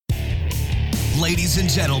Ladies and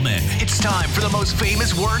gentlemen, it's time for the most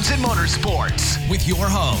famous words in motorsports with your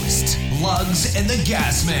host, Lugs and the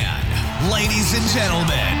Gas Man. Ladies and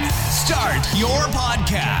gentlemen, start your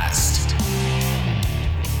podcast.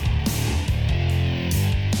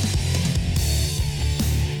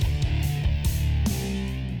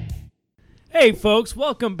 Hey folks,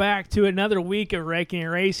 welcome back to another week of Wrecking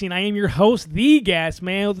and Racing. I am your host, The Gas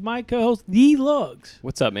Man, with my co-host, The Lugs.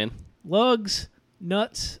 What's up, man? Lugs,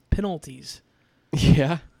 nuts, penalties.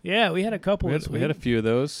 Yeah. Yeah, we had a couple this week. We had a few of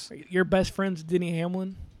those. Your best friend's Denny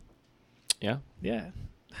Hamlin. Yeah. Yeah.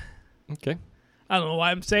 Okay. I don't know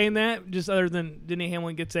why I'm saying that, just other than Denny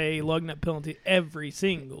Hamlin gets a lug nut penalty every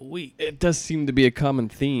single week. It does seem to be a common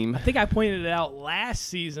theme. I think I pointed it out last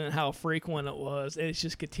season how frequent it was, and it's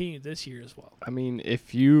just continued this year as well. I mean,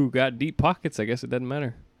 if you got deep pockets, I guess it doesn't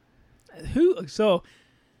matter. So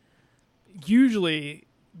usually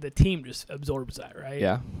the team just absorbs that, right?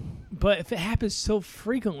 Yeah. But if it happens so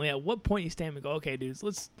frequently, at what point you stand and go, okay, dudes,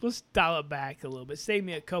 let's dial it back a little bit. Save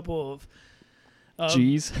me a couple of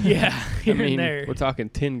G's. Yeah, here I mean, and there. we're talking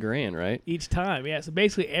 $10,000, right? Each time, yeah. So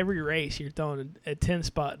basically every race you're throwing a 10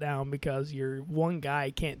 spot down because your one guy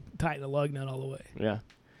can't tighten the lug nut all the way. Yeah.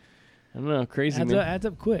 I don't know. Crazy, man. Adds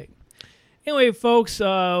up quick. Anyway, folks,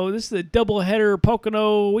 this is the doubleheader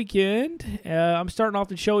Pocono weekend. I'm starting off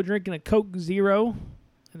the show drinking a Coke Zero.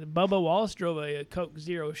 And Bubba Wallace drove a Coke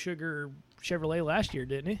Zero Sugar Chevrolet last year,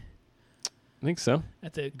 didn't he? I think so.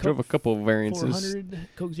 At the Drove a couple of variances. 400,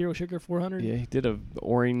 Coke Zero Sugar 400. Yeah, he did a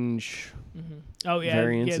orange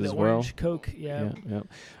variance the as orange well. Coke, yeah.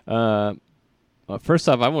 Well, first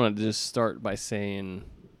off, I wanted to just start by saying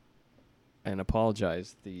and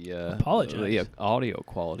apologize the audio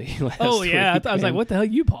quality last week. I was like, what the hell are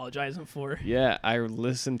you apologizing for? Yeah, I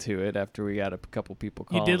listened to it after we got a couple people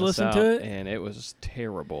calling us out. You did listen to it? And it was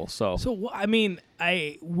terrible. So I mean,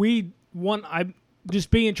 I'm just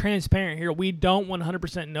being transparent here. We don't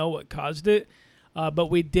 100% know what caused it, but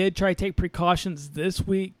we did try to take precautions this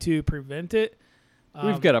week to prevent it.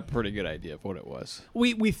 We've got a pretty good idea of what it was.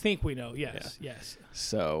 We think we know, yes.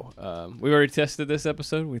 So we already tested this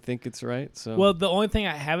episode. We think it's right. So well, the only thing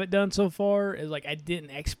I haven't done so far is I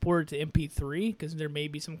didn't export it to MP3 because there may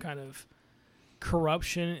be some kind of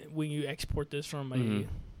corruption when you export this from a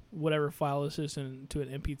whatever file this is into an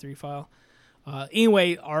MP3 file.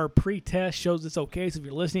 Anyway, our pre-test shows it's okay. So if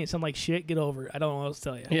you're listening, it sounds like shit. Get over it. I don't know what else to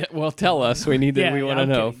tell you. Yeah, well, tell us. We need to. We want to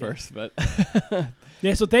know kidding, first, but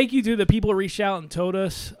yeah. So thank you to the people who reached out and told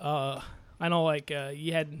us. I know,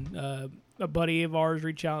 you had a buddy of ours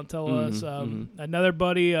reach out and tell us. Another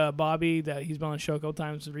buddy, Bobby, that he's been on the show a couple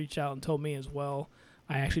times, reached out and told me as well.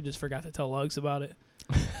 I actually just forgot to tell Lugs about it.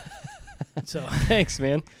 So thanks,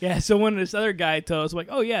 man. Yeah. So when this other guy told us, I'm like,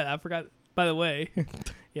 oh yeah, I forgot. By the way,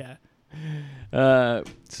 yeah.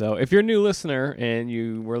 So if you're a new listener and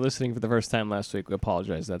you were listening for the first time last week, we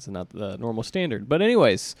apologize. That's not the normal standard. But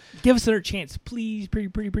anyways, give us another chance, please.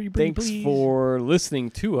 Thanks for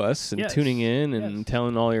listening to us and Yes. tuning in and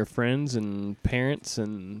telling all your friends and parents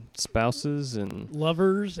and spouses and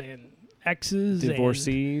lovers and exes,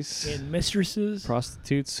 divorcees and mistresses,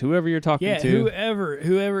 prostitutes, whoever you're talking to.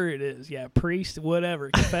 Whoever it is. Yeah, priest,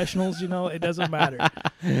 whatever, confessionals. It doesn't matter.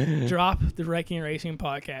 Drop the Wrecking and Racing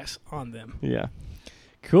podcast on them. Yeah,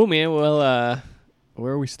 cool, man. Well,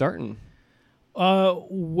 where are we starting? See,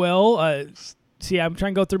 I'm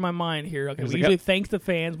trying to go through my mind here. Okay, we usually thank the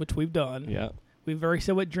fans, which we've done. Yeah, we've already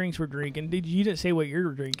said what drinks we're drinking. You didn't say what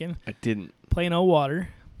you're drinking? I didn't. Plain old water.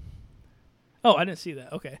 Oh, I didn't see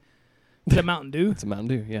that. Okay. Is that Mountain Dew? It's a Mountain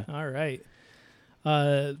Dew, yeah. All right.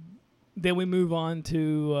 Then we move on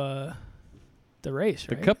to the race,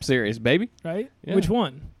 right? The Cup Series, baby. Right? Yeah. Which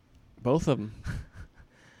one? Both of them.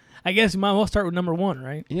 I guess we might as well start with number one,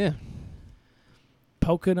 right? Yeah.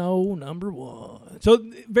 Pocono number one. So,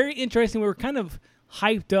 very interesting. We were kind of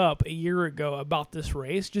hyped up a year ago about this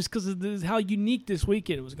race just because of how unique this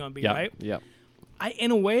weekend was going to be, right? Yeah.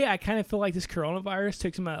 In a way, I kind of feel like this coronavirus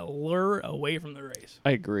took some of that allure away from the race.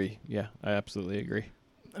 I agree. Yeah, I absolutely agree.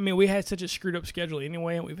 I mean, we had such a screwed up schedule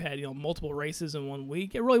anyway, and we've had multiple races in 1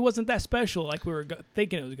 week. It really wasn't that special like we were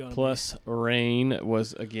thinking it was going to be. Plus, rain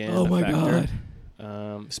was again a factor.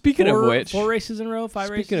 God. Speaking of which, 4 races in a row,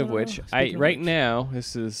 5 races in a row. Right now,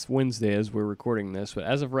 this is Wednesday as we're recording this, but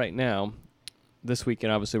as of right now, this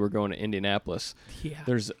weekend, obviously, we're going to Indianapolis. Yeah.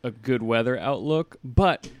 There's a good weather outlook,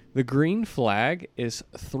 but the green flag is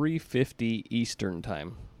 3:50 Eastern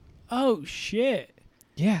time. Oh, shit.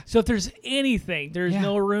 Yeah. So if there's anything, there's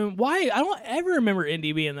no room. Why? I don't ever remember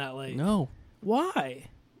Indy being that late. No. Why?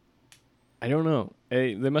 I don't know.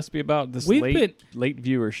 There must be about this late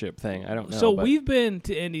viewership thing. I don't know. So we've been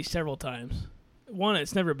to Indy several times. One,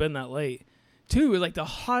 it's never been that late. too, like the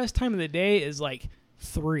hottest time of the day is like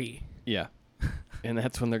 3. Yeah. And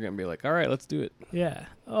that's when they're going to be like, all right, let's do it. Yeah.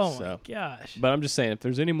 Oh, my gosh. But I'm just saying, if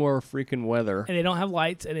there's any more freaking weather. And they don't have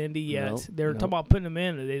lights at Indy yet. They're talking about putting them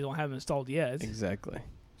in, and they don't have them installed yet. Exactly.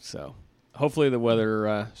 So hopefully the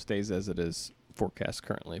weather stays as it is forecast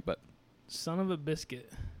currently. But son of a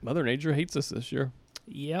biscuit. Mother Nature hates us this year.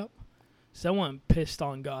 Yep. Someone pissed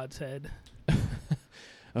on God's head.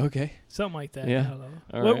 Okay. Something like that. Yeah.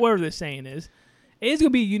 I don't know. Whatever the saying is. It is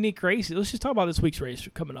going to be a unique race. Let's just talk about this week's race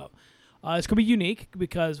coming up. It's going to be unique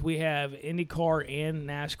because we have IndyCar and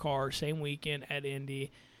NASCAR same weekend at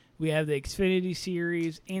Indy. We have the Xfinity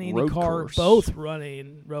Series and IndyCar both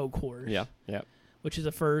running road course. Yeah. Which is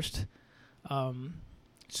a first.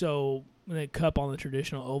 So the Cup on the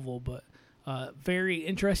traditional oval, but very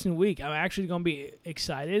interesting week. I'm actually going to be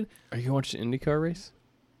excited. Are you going to watch the IndyCar race?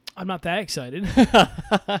 I'm not that excited.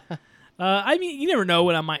 I mean, you never know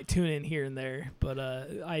when I might tune in here and there, but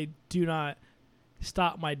I do not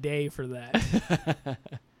stop my day for that.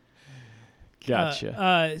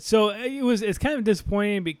 Gotcha. So it's kind of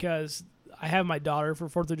disappointing because I have my daughter for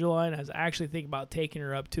 4th of July, and I was actually thinking about taking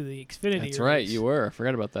her up to the Xfinity race. That's right, you were. I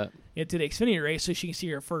forgot about that. Yeah, to the Xfinity race so she can see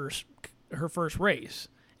her first race.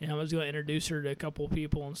 And I was going to introduce her to a couple of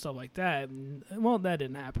people and stuff like that. And, well, that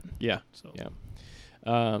didn't happen. Yeah. So. Yeah.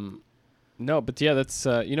 No, but yeah, that's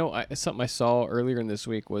something I saw earlier in this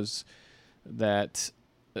week was that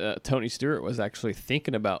Tony Stewart was actually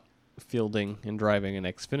thinking about fielding and driving an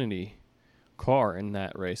Xfinity car in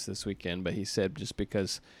that race this weekend, but he said just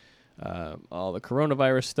because all the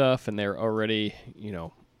coronavirus stuff and they're already,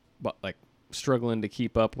 struggling to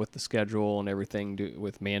keep up with the schedule and everything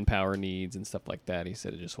with manpower needs and stuff like that, he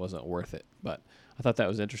said it just wasn't worth it. But I thought that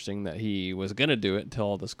was interesting that he was going to do it until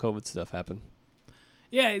all this COVID stuff happened.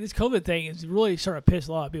 Yeah, this COVID thing is really starting to piss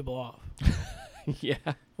a lot of people off. Yeah.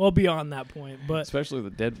 Well, beyond that point, but especially the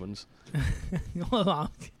dead ones.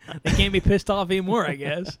 Well, they can't be pissed off anymore, I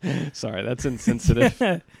guess. Sorry, that's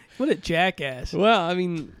insensitive. What a jackass. Well, I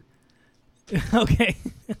mean, okay.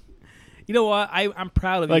 You know what? I'm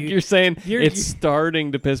proud of you. Like you're saying, it's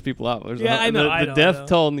starting to piss people off. I know. The death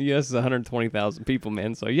toll in the U.S. is 120,000 people,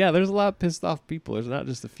 man. So yeah, there's a lot of pissed off people. There's not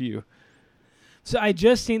just a few. So I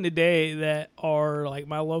just seen today that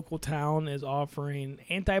my local town is offering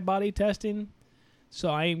antibody testing. So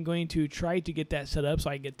I am going to try to get that set up so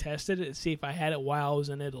I can get tested and see if I had it while I was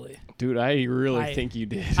in Italy. Dude, I really think you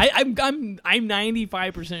did. I'm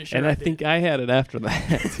 95% sure. And I think I had it after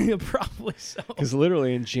that. Probably so. Because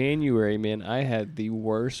literally in January, man, I had the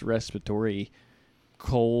worst respiratory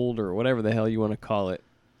cold or whatever the hell you want to call it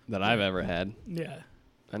that I've ever had. Yeah.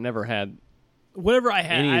 I never had whatever I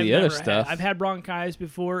had. Any of the other stuff. I've had bronchitis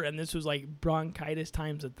before, and this was like bronchitis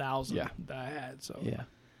times 1,000 that I had. So yeah,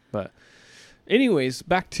 but anyways,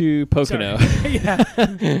 back to Pocono.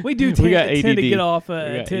 Yeah, we do tend to get off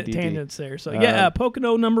tangents there. So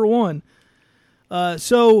Pocono number 1.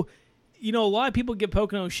 So a lot of people give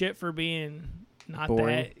Pocono shit for being not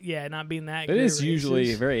boring. Not being that. It is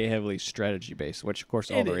usually very heavily strategy based, which of course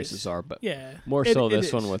all the races are, but more so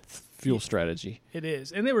this one with fuel strategy. It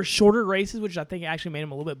is, and they were shorter races, which I think actually made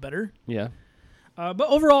them a little bit better. Yeah. But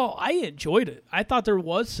overall, I enjoyed it. I thought there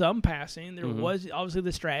was some passing. There was obviously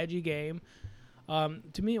the strategy game.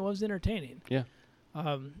 To me, it was entertaining. Yeah.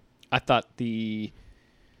 I thought I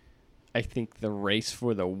think the race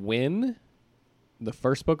for the win, the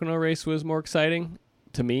first Pocono race was more exciting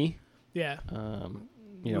to me. Yeah.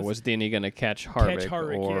 Was Denny going to catch Harvick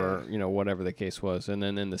or whatever the case was. And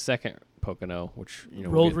then in the second Pocono, which,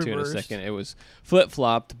 we'll get to in a second, it was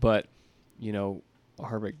flip-flopped, but,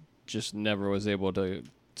 Harvick just never was able to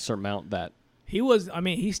surmount that.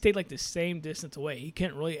 He stayed like the same distance away. He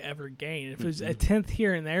couldn't really ever gain. If it was a 10th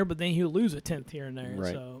here and there, but then he would lose a 10th here and there.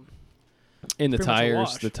 Right. So in the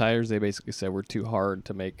tires, they basically said were too hard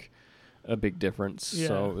to make a big difference. Yeah.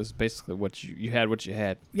 So it was basically what you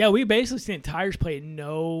had. Yeah, we basically seen tires play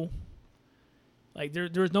there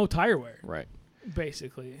was no tire wear. Right.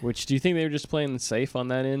 Basically. Which, do you think they were just playing safe on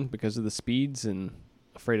that end because of the speeds and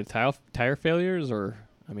afraid of tire failures, or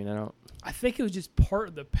I don't. I think it was just part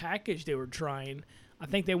of the package they were trying. I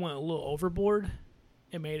think they went a little overboard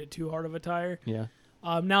and made it too hard of a tire. Yeah.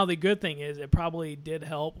 Now the good thing is it probably did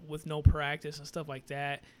help with no practice and stuff like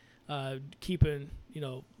that. Keeping,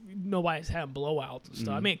 nobody's having blowouts and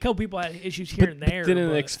stuff. A couple people had issues here and there. But then in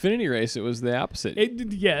the Xfinity race, it was the opposite.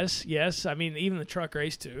 Yes. Even the truck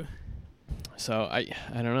race too. So I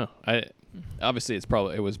don't know. Obviously it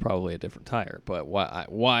was probably a different tire, but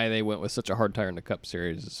why they went with such a hard tire in the Cup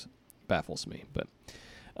Series baffles me. But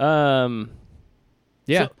So,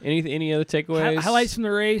 any other takeaways? Highlights from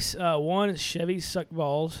the race. One is Chevy suck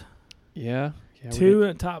balls. Yeah. Two in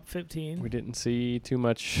the top 15. We didn't see too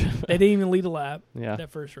much. They didn't even lead a lap. Yeah.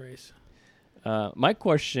 That first race. My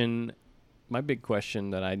big question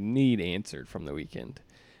that I need answered from the weekend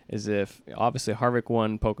is if obviously Harvick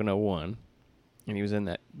won, Pocono won, and he was in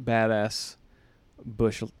that badass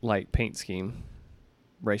Busch Light paint scheme,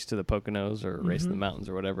 race to the Poconos or race to the mountains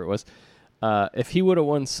or whatever it was. If he would have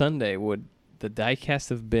won Sunday, would the diecast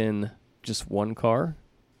have been just one car?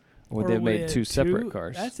 Or would they have made two separate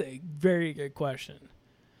cars? That's a very good question.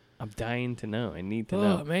 I'm dying to know. I need to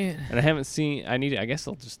know. Oh, man. And I haven't seen. I need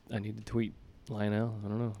to tweet Lionel. I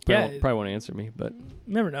don't know. Probably won't answer me, but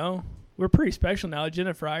never know. We're pretty special now.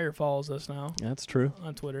 Jenna Fryer follows us now. That's true.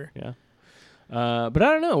 On Twitter. Yeah. But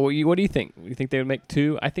I don't know. What do you think? You think they would make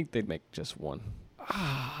two? I think they'd make just one.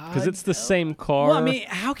 Because it's the same car. Well, I mean,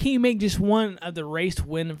 how can you make just one of the race to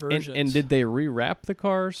win versions? And did they rewrap the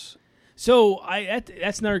cars? So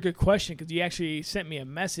that's another good question because you actually sent me a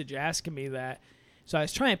message asking me that. So I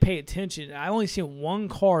was trying to pay attention. I only seen one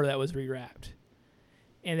car that was rewrapped,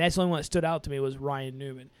 and that's the only one that stood out to me was Ryan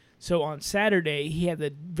Newman. So on Saturday he had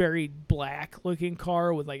the very black-looking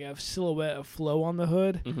car with like a silhouette of Flo on the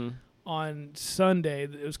hood. Mm-hmm. On Sunday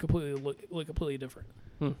it was completely different.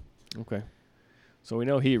 Okay, so we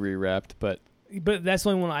know he rewrapped, but that's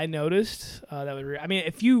the only one I noticed. I mean,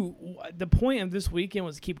 the point of this weekend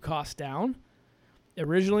was to keep costs down.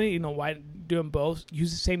 Originally, why do them both?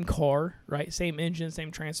 Use the same car, right? Same engine, same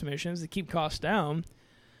transmissions to keep costs down,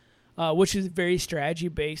 which is very strategy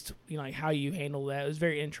based. Like how you handle that. It was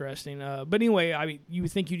very interesting. But anyway, I mean, you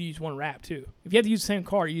would think you'd use one wrap too. If you have to use the same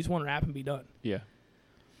car, you use one wrap and be done. Yeah.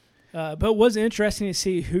 But it was interesting to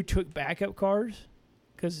see who took backup cars.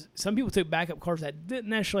 Because some people took backup cars that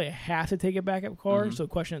didn't necessarily have to take a backup car. Mm-hmm. So the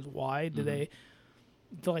question is why? Did they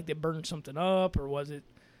feel like they burned something up, or was it?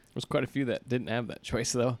 There's quite a few that didn't have that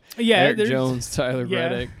choice, though. Yeah, Eric Jones, Tyler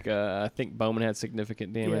Reddick. I think Bowman had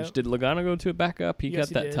significant damage. Yep. Did Logano go to a backup? He got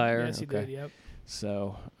that did. tire. Yes, he did. Yep.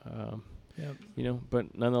 So,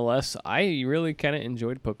 but nonetheless, I really kind of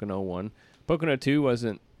enjoyed Pocono 1. Pocono 2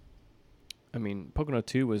 wasn't. I mean, Pocono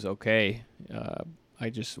 2 was okay.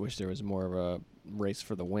 I just wish there was more of a race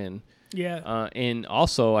for the win. Yeah. And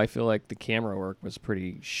also, I feel like the camera work was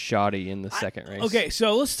pretty shoddy in the second race. Okay,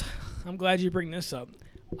 so I'm glad you bring this up.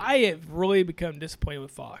 I have really become disappointed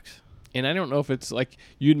with Fox. And I don't know if it's like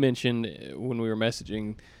you'd mentioned when we were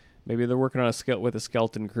messaging, maybe they're working on with a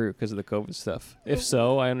skeleton crew because of the COVID stuff. If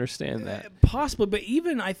so, I understand that. Possibly, but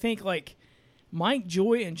even I think like Mike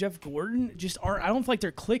Joy and Jeff Gordon just aren't. I don't feel like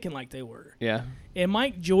they're clicking like they were. Yeah. And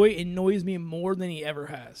Mike Joy annoys me more than he ever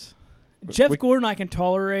has. Jeff Gordon I can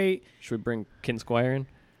tolerate. Should we bring Ken Squire in?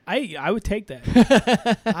 I would take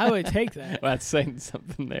that. I would take that. Well, that's saying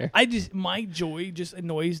something there. Mike Joy just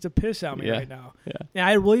annoys the piss out of me right now. Yeah. And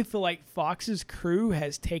I really feel like Fox's crew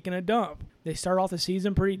has taken a dump. They started off the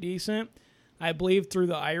season pretty decent. I believe through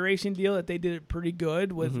the iRacing deal that they did it pretty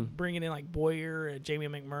good with bringing in like Boyer and Jamie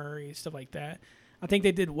McMurray, stuff like that. I think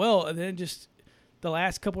they did well. And then just the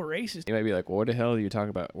last couple of races. You might be like, well, what the hell are you talking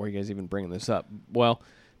about? Why are you guys even bringing this up? Well,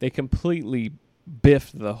 they completely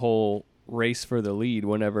biffed the whole race for the lead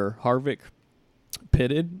whenever Harvick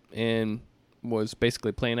pitted and was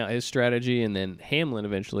basically playing out his strategy, and then Hamlin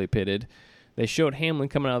eventually pitted. They showed Hamlin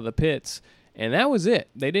coming out of the pits, and that was it.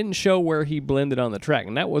 They didn't show where he blended on the track,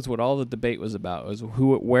 and that was what all the debate was about, was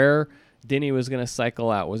where Denny was going to cycle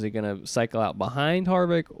out. Was he going to cycle out behind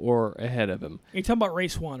Harvick or ahead of him? You're talking about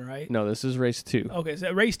race 1, right? No, this is race 2. Okay,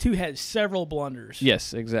 so race 2 had several blunders.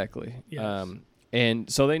 Yes, exactly. Yes. And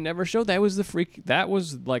so they never showed that was the freak. That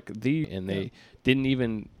was like and they didn't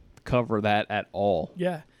even cover that at all.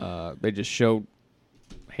 Yeah. They just showed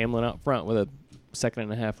Hamlin out front with a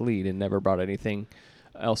 2.5 lead and never brought anything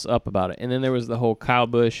else up about it. And then there was the whole Kyle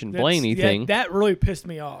Busch and Blaney thing. That really pissed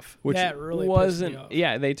me off. Which that really wasn't. Pissed me off.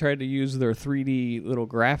 Yeah, they tried to use their 3D little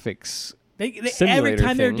graphics. They every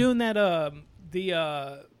time they're doing that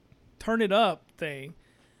the turn it up thing.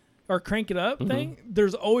 Or crank it up thing,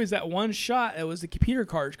 there's always that one shot that was the computer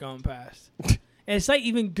cars going past. And it's like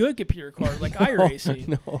even good computer cars, like iRacing.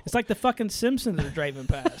 No. It's like the fucking Simpsons that are driving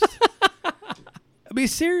past. I mean,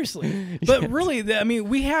 seriously. But really,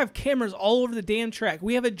 we have cameras all over the damn track.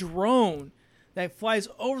 We have a drone that flies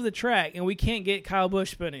over the track, and we can't get Kyle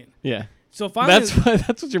Busch spinning. Yeah. So finally,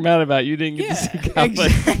 that's what you're mad about. You didn't get to see Kyle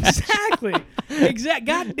Busch. Exactly.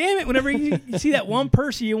 God damn it. Whenever you see that one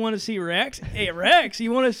person you want to see Rex,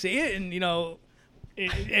 you want to see it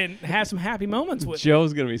and have some happy moments with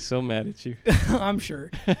Joe's going to be so mad at you. I'm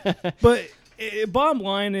sure. But bottom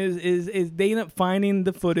line is they end up finding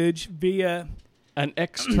the footage via an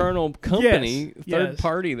external company, Yes, third yes.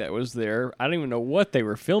 party that was there. I don't even know what they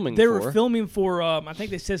were filming They for. were filming for, I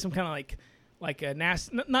think they said some kind of like a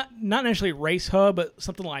not necessarily race hub, but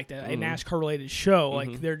something like that, a NASCAR related show.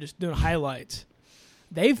 Like they're just doing highlights.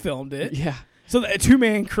 They filmed it. Yeah. So the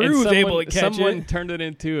 2-man crew And was able to catch someone it. turned it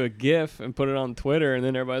into a GIF and put it on Twitter, and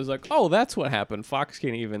then everybody's like, "Oh, that's what happened." Fox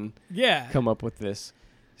can't even Yeah. come up with this.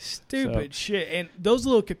 Stupid shit. And those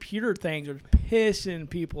little computer things are pissing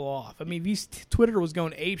people off. I mean, Twitter was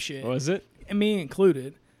going ape shit. Was it? And me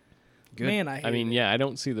included. Good. Man, I hate it. I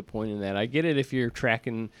don't see the point in that. I get it if you're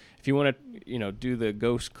tracking, if you want to, do the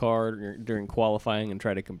ghost car during qualifying and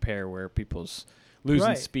try to compare where people's losing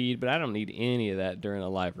Right. speed, but I don't need any of that during a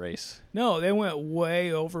live race. No, they went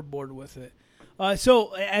way overboard with it.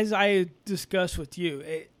 So as I discussed with you,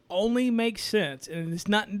 it only makes sense, and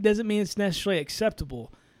doesn't mean it's necessarily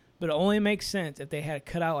acceptable, but it only makes sense if they had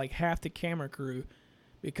cut out like half the camera crew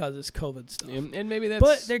because it's COVID stuff. And maybe that's...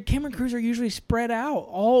 But their camera crews are usually spread out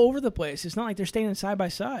all over the place. It's not like they're standing side by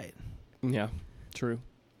side. Yeah, true.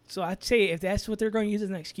 So I'd say if that's what they're going to use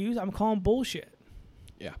as an excuse, I'm calling bullshit.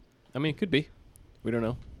 Yeah. I mean, it could be. We don't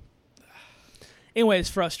know. Anyway, it's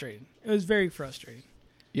frustrating. It was very frustrating.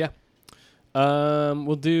 Yeah.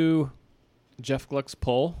 We'll do Jeff Gluck's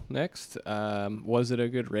poll next. Was it a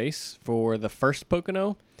good race for the first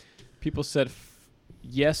Pocono? People said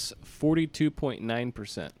yes,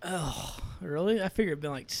 42.9%. Oh, really? I figured it'd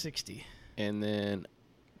been like 60. And then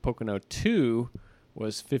Pocono 2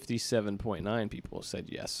 was 57.9 people said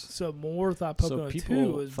yes. So more thought Pocono 2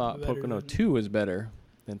 people was thought better Pocono than- 2 was better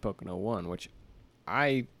than Pocono 1, which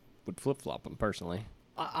I would flip-flop them personally.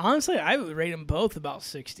 Honestly, I would rate them both about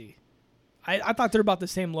 60. I thought they're about the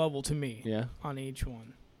same level to me Yeah. on each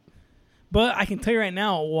one. But I can tell you right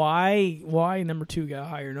now why number 2 got a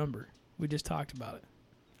higher number. We just talked about it.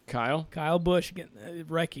 Kyle? Kyle Busch getting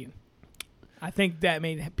wrecking. I think that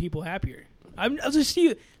made people happier. I'll just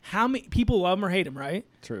see how many people love him or hate him, right?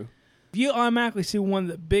 True. If you automatically see one of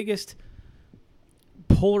the biggest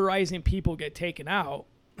polarizing people get taken out,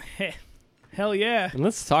 hell yeah. And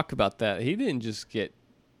let's talk about that. He didn't just get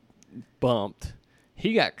bumped.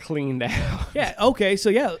 He got cleaned out. Yeah, okay, so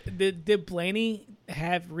yeah, did Blaney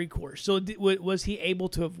have recourse? So was he able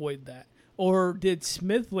to avoid that? Or did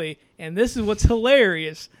Smithley, and this is what's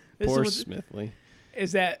hilarious. Poor Smithley.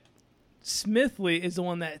 Is that Smithley is the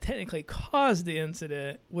one that technically caused the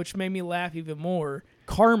incident, which made me laugh even more.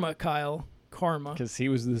 Karma, Kyle. Karma. Because he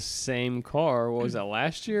was the same car. What was that,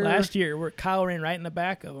 last year? Last year, where Kyle ran right in the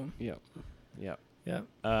back of him. Yep. Yep.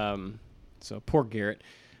 So poor Garrett.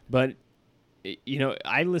 But,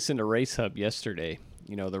 I listened to Race Hub yesterday,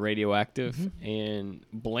 the Radioactive, and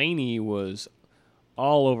Blaney was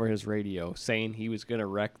all over his radio saying he was going to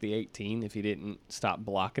wreck the 18 if he didn't stop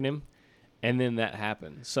blocking him. And then that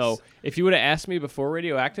happened. So if you would have asked me before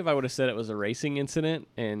Radioactive, I would have said it was a racing incident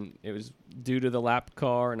and it was due to the lap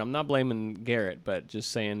car. And I'm not blaming Garrett, but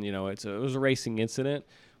just saying, it was a racing incident.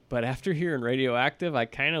 But after hearing Radioactive, I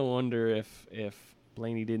kind of wonder if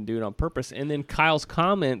Blaney didn't do it on purpose. And then Kyle's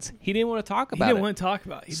comments, he didn't want to talk about it. He didn't want to talk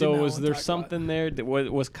about it. So was there something there?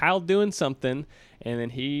 Was Kyle doing something, and then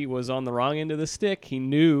he was on the wrong end of the stick? He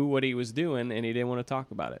knew what he was doing, and he didn't want to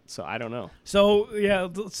talk about it. So I don't know. So, yeah,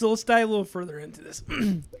 let's dive a little further into this.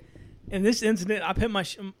 In this incident, I put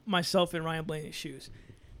myself in Ryan Blaney's shoes.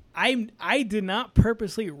 I did not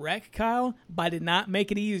purposely wreck Kyle, but I did not make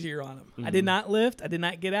it easier on him. I did not lift. I did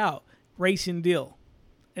not get out. Racing deal.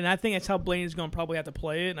 And I think that's how Blaney's going to probably have to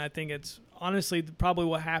play it, and I think it's honestly probably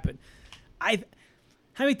what happened. How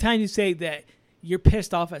many times you say that you're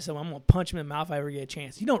pissed off at someone, I'm going to punch him in the mouth if I ever get a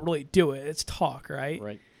chance. You don't really do it. It's talk, right?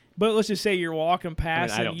 Right. But let's just say you're walking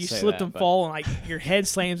past I and don't you say slip that, and but- fall and like your head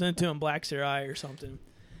slams into him, blacks their eye or something.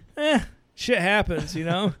 Shit happens,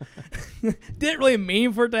 Didn't really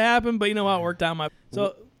mean for it to happen, but you know how it worked out.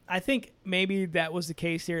 So I think maybe that was the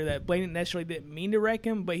case here, that Blaney necessarily didn't mean to wreck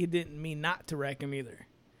him, but he didn't mean not to wreck him either.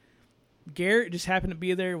 Garrett just happened to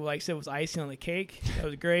be there. Like I said, it was icing on the cake. That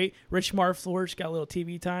was great. Rich Marfleur got a little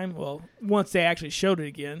TV time. Well, once they actually showed it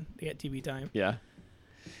again, they got TV time. Yeah.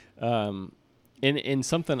 In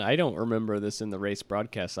something, I don't remember this in the race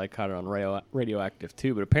broadcast. I caught it on Radioactive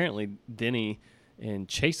too, but apparently Denny and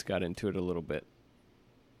Chase got into it a little bit.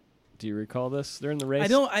 Do you recall this? They're in the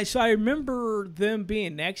race. So I remember them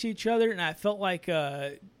being next to each other, and I felt like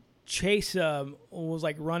Chase was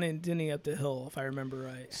like running Denny up the hill, if I remember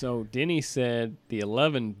right. So Denny said the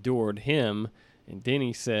 11 doored him, and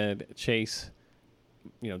Denny said Chase,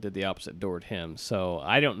 did the opposite, doored him. So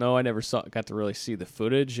I don't know. I never got to really see the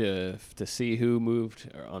footage to see who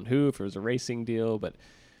moved on who, if it was a racing deal, but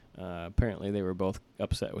apparently they were both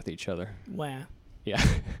upset with each other. Wow. Yeah.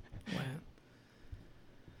 Wow.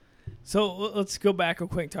 So let's go back real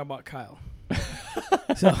quick and talk about Kyle.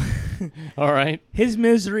 So, all right. His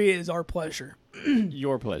misery is our pleasure.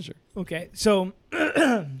 Your pleasure. Okay, so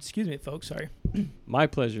excuse me, folks. Sorry. My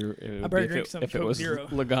pleasure. I better drink some if it Coke was Zero.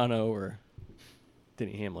 Logano or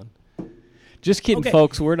Denny Hamlin. Just kidding, Okay,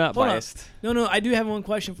 folks. We're not hold on. biased. No. I do have one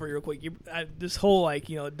question for you, real quick. This whole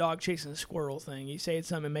dog chasing a squirrel thing. You say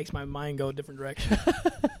something, it makes my mind go a different direction.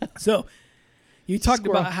 So, you talked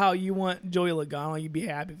Squirrel. about how you want Joey Logano. You'd be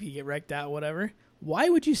happy if he get wrecked out, whatever. Why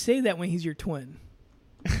would you say that when he's your twin?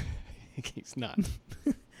 He's not.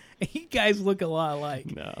 You guys look a lot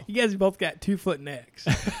alike. No. You guys both got 2-foot necks.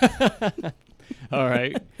 All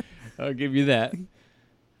right. I'll give you that.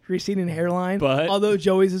 Receding hairline. But- although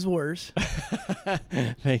Joey's is worse.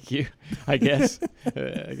 Thank you. I guess.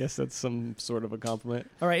 I guess that's some sort of a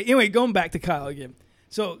compliment. All right. Anyway, going back to Kyle again.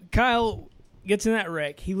 So Kyle gets in that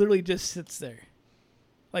wreck. He literally just sits there.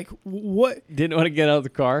 Like, what? Didn't want to get out of the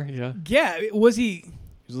car. Yeah. Yeah. Was he? He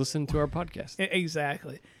was listening to our podcast.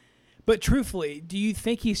 Exactly. But truthfully, do you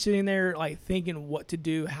think he's sitting there like thinking what to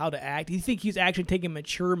do, how to act? Do you think he's actually taking a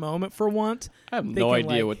mature moment for once? I have no thinking,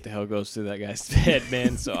 idea like- what the hell goes through that guy's head,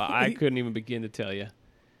 man. So I couldn't even begin to tell you.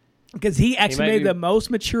 Because he actually might made be- the most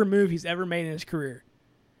mature move he's ever made in his career.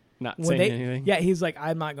 Not When saying anything. Yeah, he's like,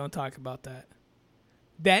 I'm not going to talk about that.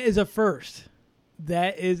 That is a first.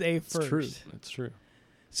 That is a It's first. true. It's true.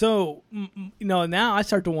 So, now I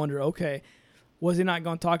start to wonder, okay, was he not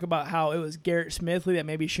going to talk about how it was Garrett Smithley that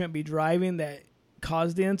maybe shouldn't be driving that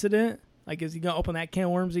caused the incident? Like, is he going to open that can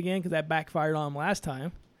of worms again because that backfired on him last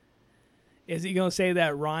time? Is he going to say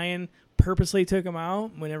that Ryan purposely took him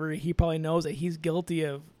out whenever he probably knows that he's guilty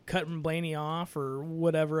of cutting Blaney off or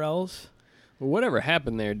whatever else? Well, whatever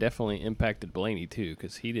happened there definitely impacted Blaney, too,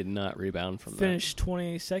 because he did not rebound from Finished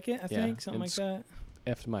 22nd, I Yeah, think, something like it's- that.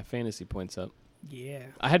 that. After my fantasy points up. Yeah.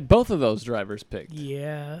 I had both of those drivers picked.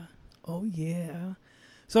 Yeah. Oh, yeah.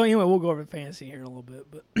 So, anyway, we'll go over fantasy here in a little bit,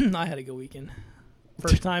 but I had a good weekend.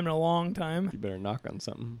 First time in a long time. You better knock on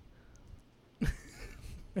something.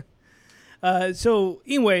 So,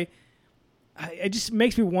 anyway, it just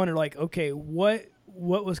makes me wonder, like, okay, what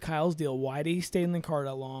was Kyle's deal? Why did he stay in the car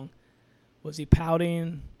that long? Was he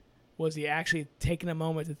pouting? Was he actually taking a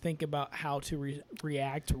moment to think about how to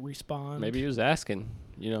react, respond? Maybe he was asking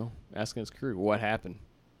his crew what happened.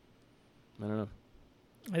 I don't know.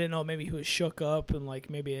 I didn't know. Maybe he was shook up and, like,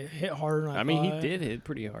 maybe it hit harder than I mean, he thought. did hit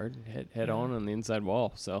pretty hard, head on the inside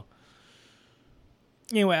wall. So,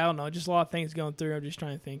 Anyway, I don't know. Just a lot of things going through. I'm just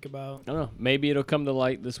trying to think about. I don't know. Maybe it'll come to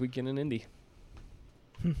light this weekend in Indy.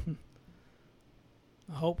 I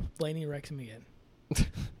hope Blaney wrecks him again.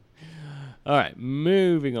 All right,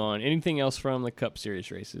 moving on. Anything else from the Cup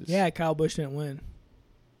Series races? Yeah, Kyle Busch didn't win.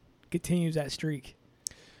 Continues that streak.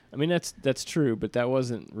 I mean, that's true, but that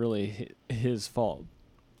wasn't really his fault.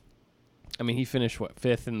 I mean, he finished,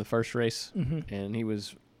 fifth in the first race, and he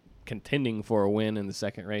was contending for a win in the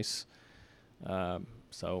second race.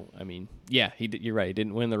 So, I mean, yeah, you're right. He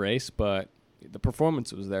didn't win the race, but the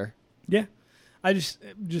performance was there. Yeah. I just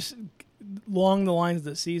along the lines of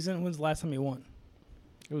the season, when's the last time he won?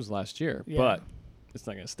 It was last year, Yeah. but it's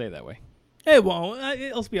not going to stay that way. It won't.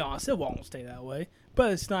 Let's be honest. It won't stay that way.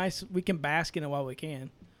 But it's nice. We can bask in it while we can.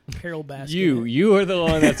 Carol bask in it. You are the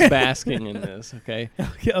one that's basking in this, okay?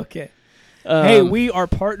 Okay. Hey, we are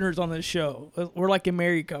partners on this show. We're like a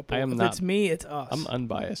married couple. I am if not. it's me, it's us. I'm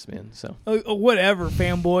unbiased, man, so. Whatever,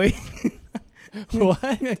 fanboy.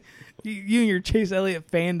 What? You and your Chase Elliott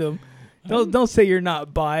fandom. Don't say you're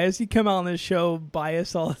not biased. You come out on this show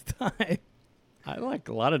biased all the time. I like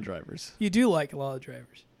a lot of drivers. You do like a lot of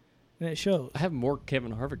drivers, and it shows. I have more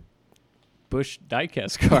Kevin Harvick Busch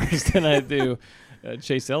diecast cars than I do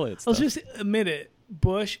Chase Elliott stuff. Let's just admit it.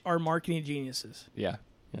 Busch are marketing geniuses. Yeah.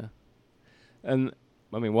 And,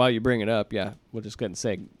 I mean, while you bring it up, yeah, we'll just go ahead and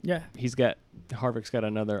say Yeah, Harvick's got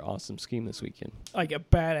another awesome scheme this weekend. like a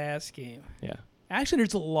badass game. Yeah. Actually,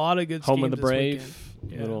 there's a lot of good Home schemes of the this Brave,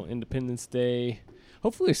 weekend. Yeah. little Independence Day.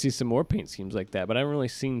 Hopefully we see some more paint schemes like that, but I haven't really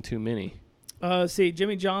seen too many. See,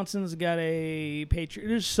 Jimmy Johnson's got a patriot.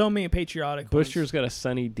 There's so many patriotic ones. Buescher's got a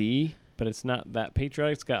Sunny D, but it's not that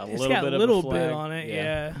patriotic. It's got a It's little got bit a little of a flag. bit on it.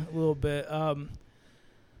 Yeah, a little bit.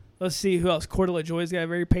 Let's see who else. Cordelia Joy's got a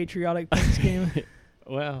very patriotic paint scheme.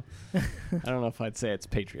 Well, I don't know if I'd say it's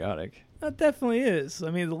patriotic. That definitely is.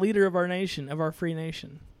 I mean, the leader of our nation, of our free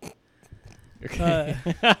nation. Okay.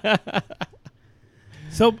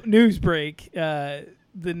 So, news break. The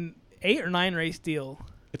 8 or 9 race deal.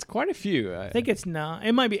 It's quite a few. I think it's 9.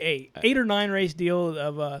 It might be 8. 8 or 9 race deal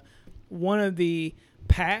of one of the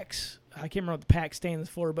PACs. I can't remember what the PAC stands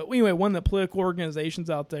for, but anyway, one of the political organizations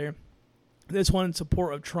out there. This one in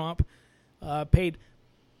support of Trump paid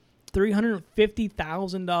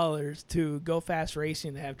 $350,000 to Go Fast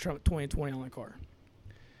Racing to have Trump 2020 on the car.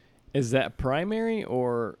 Is that primary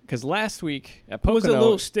or because last week at It was a Pocono,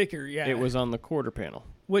 little sticker, yeah. it was on the quarter panel.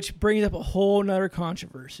 Which brings up a whole nother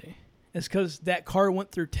controversy. It's because that car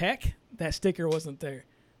went through tech. That sticker wasn't there.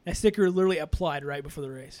 That sticker literally applied right before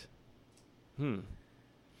the race.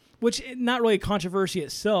 Which, not really a controversy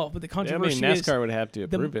itself, but the controversy NASCAR is would have to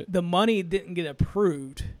approve it. the money didn't get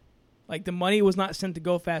approved. Like, the money was not sent to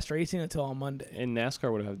Go Fast Racing until on Monday. And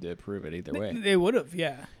NASCAR would have to approve it either way. They would have,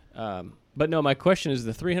 yeah. But no, my question is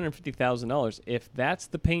the $350,000. If that's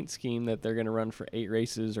the paint scheme that they're going to run for 8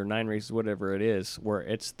 races or 9 races, whatever it is, where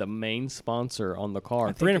it's the main sponsor on the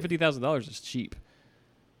car, $350,000 is cheap.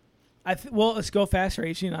 Well, let's Go Fast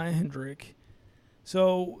Racing, not Hendrick.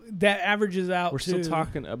 So that averages out. We're still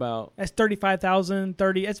talking about. That's 35,000,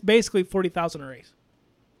 30. That's basically 40,000 a race.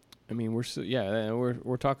 I mean,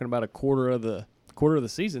 we're talking about a quarter of the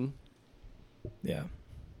season. Yeah.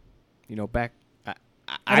 You know, back.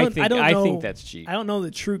 I think that's cheap. I don't know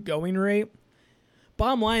the true going rate.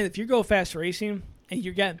 Bottom line, if you Go Fast Racing and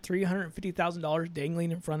you're getting $350,000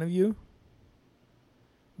 dangling in front of you,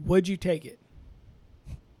 would you take it?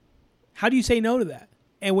 How do you say no to that?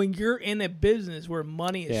 And when you're in a business where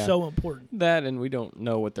money is so important. That, and we don't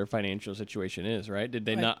know what their financial situation is, right? Did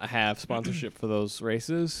they not have sponsorship for those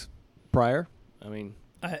races prior? I mean.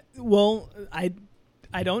 I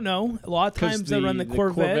don't know. A lot of times they run the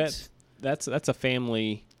Corvettes. That's a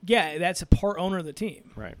family. Yeah, that's a part owner of the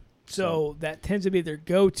team. Right. So that tends to be their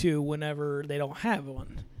go-to whenever they don't have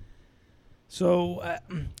one. So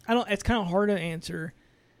it's kind of hard to answer.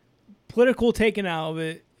 Political taken out of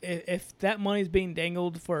it. If that money is being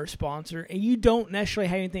dangled for a sponsor, and you don't necessarily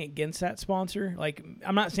have anything against that sponsor, like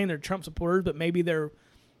I'm not saying they're Trump supporters, but maybe they're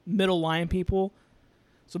middle line people.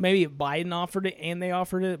 So maybe if Biden offered it and they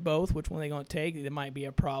offered it both, which one are they going to take? It might be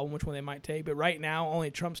a problem, which one they might take. But right now, only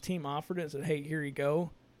Trump's team offered it and said, hey, here you go.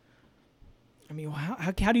 I mean,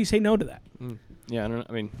 how do you say no to that? Yeah, I don't know.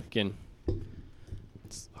 I mean, again,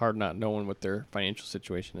 it's hard not knowing what their financial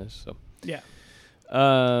situation is. So yeah.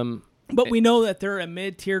 But we know that they're a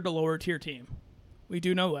mid-tier to lower-tier team. We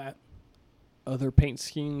do know that. Other paint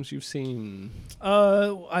schemes you've seen?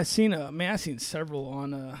 I've seen several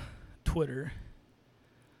on Twitter.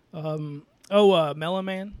 Melon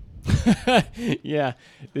Man. Yeah.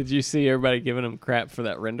 Did you see everybody giving him crap for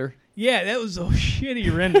that render? Yeah, that was a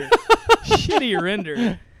shitty render. Shitty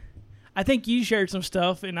render. I think you shared some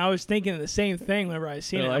stuff, and I was thinking the same thing whenever I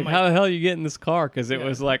seen it. Like, how the hell you get in this car? Because it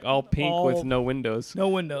was like all pink with no windows. No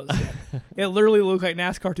windows. Yeah. It literally looked like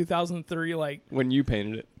NASCAR 2003. Like when you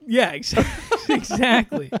painted it. Yeah,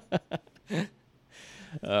 exactly.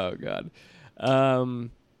 Oh God. So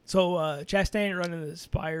Chastain running the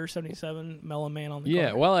Spire 77 Melon Man on the car.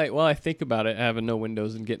 Yeah. While I think about it, having no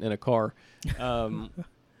windows and getting in a car, our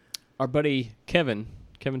buddy Kevin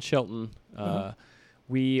Shelton.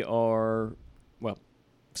 We are,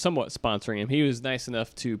 somewhat sponsoring him. He was nice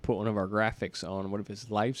enough to put one of our graphics on one of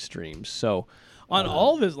his live streams. So, on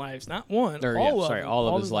all of his lives, not one.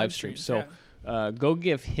 All of his live streams. So, go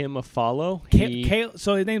give him a follow. Kale,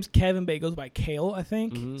 so his name's Kevin, but he goes by Kale, I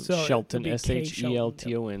think. Mm-hmm. So Shelton,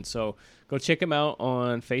 Shelton. So, go check him out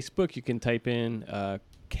on Facebook. You can type in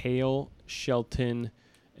Kale Shelton.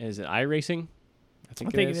 Is it iRacing? I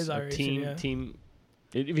think it is iRacing. Team.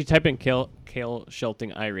 If you type in Kale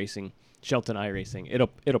Shelton iRacing,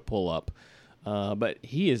 it'll pull up. But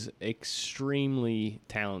he is extremely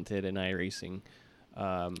talented in iRacing.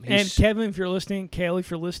 And Kevin, if you're listening, Kale,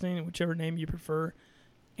 if you're listening, whichever name you prefer,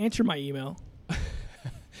 answer my email.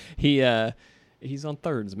 He's on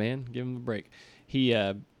thirds, man. Give him a break. He's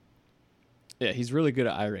really good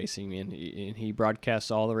at iRacing, man. And he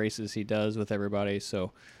broadcasts all the races he does with everybody.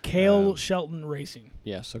 So Kale Shelton Racing.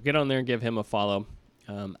 Yeah, so get on there and give him a follow.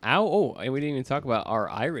 And we didn't even talk about our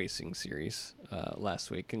iRacing series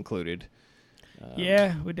last week concluded.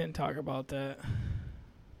 Yeah, we didn't talk about that.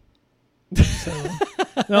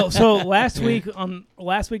 So last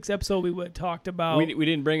week's episode we talked about. We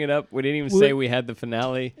didn't bring it up. We didn't even say we had the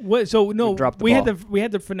finale. We had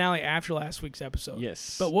the finale after last week's episode.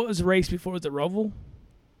 Yes. But what was the race before? Was it Roval?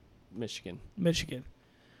 Michigan.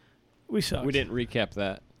 We sucked. We didn't recap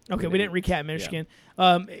that. Okay, we didn't recap Michigan.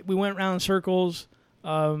 Yeah. We went around in circles.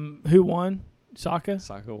 Who won? Saka?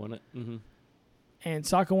 Saka won it. Mm-hmm. And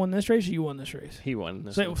Saka won this race, or you won this race? He won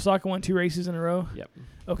this one. Saka won 2 races in a row? Yep.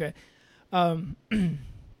 Okay.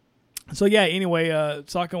 So, yeah, anyway,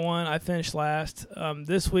 Saka won. I finished last.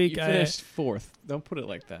 This week you finished 4th. Don't put it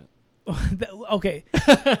like that. Okay.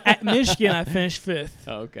 At Michigan, I finished 5th.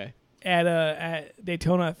 Oh, okay. At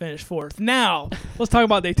Daytona, I finished 4th. Now, let's talk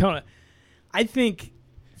about Daytona. I think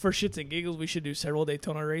for shits and giggles, we should do several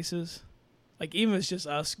Daytona races. Like, even if it's just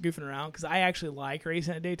us goofing around, because I actually like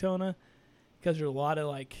racing at Daytona, because there's a lot of,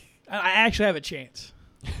 like, I actually have a chance.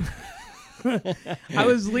 I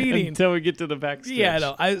was leading. Until we get to the backstretch. Yeah,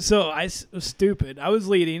 no. I was stupid. I was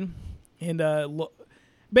leading, and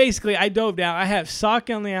basically, I dove down. I have Sock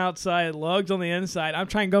on the outside, Lugs on the inside. I'm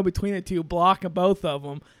trying to go between the two, blocking both of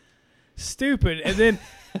them. Stupid. And then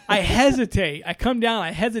I hesitate. I come down.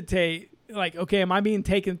 I hesitate. Like, okay, am I being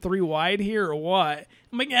taken 3 wide here or what?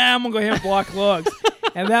 I'm like, yeah, I'm going to go ahead and block Lugs.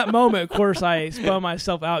 And that moment, of course, I spun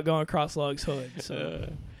myself out going across Lugs' hood. So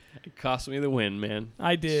it cost me the win, man.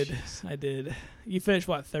 I did. Jeez. I did. You finished,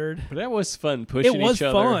 what, 3rd? But that was fun, pushing each other. It was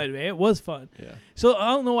fun, man. It was fun. Yeah. So I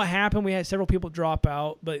don't know what happened. We had several people drop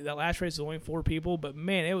out, but that last race was only 4 people. But,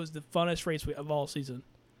 man, it was the funnest race of all season.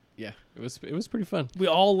 Yeah, it was pretty fun. We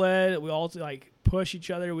all led. We all, like, push each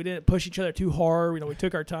other. We didn't push each other too hard. You know, we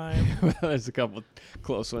took our time. There's a couple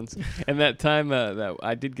close ones. And that time that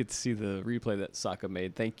I did get to see the replay that Sokka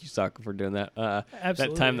made. Thank you, Sokka, for doing that.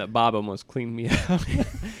 Absolutely. That time that Bob almost cleaned me out.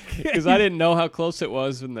 Because I didn't know how close it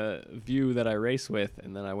was in the view that I raced with,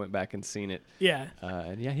 and then I went back and seen it. Yeah.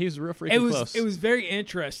 And yeah, he was real freaking close. It was very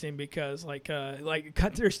interesting because, like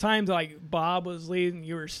there's times like Bob was leading,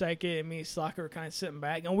 you were second, and me and Sokka were kind of sitting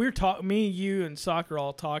back. And we were talking, me, you, and Sokka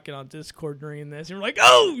all talking on Discord during this. And we're like,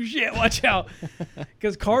 oh, shit, watch out.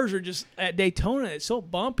 Because cars are just, at Daytona, it's so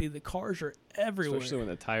bumpy. The cars are everywhere. Especially when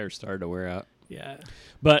the tires started to wear out. Yeah.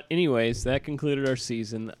 But anyways, that concluded our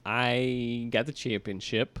season. I got the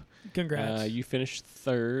championship. Congrats. You finished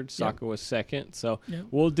 3rd. Sokka was 2nd. So Yep.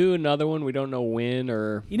 we'll do another one. We don't know when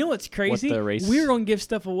or You know what's crazy? what the race. We were going to give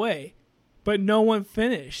stuff away, but no one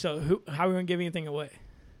finished. So how are we going to give anything away?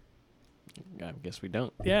 I guess we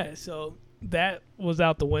don't. Yeah, so that was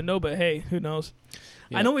out the window, but hey, who knows?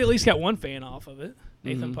 Yeah. I know we at least got one fan off of it,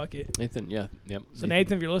 Nathan Puckett. Nathan, yeah. Yep. So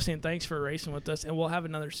Nathan, if you're listening, thanks for racing with us, and we'll have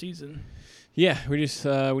another season. Yeah, we just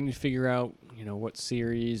we need to figure out, what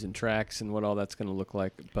series and tracks and what all that's going to look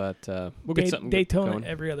like. But we'll get something Daytona, going.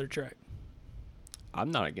 every other track.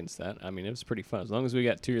 I'm not against that. I mean, it was pretty fun as long as we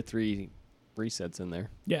got 2 or 3 resets in there.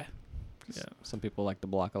 Yeah. Some people like to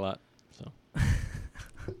block a lot. So.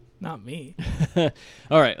 Not me.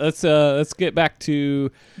 All right, let's get back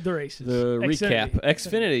to the races. The recap.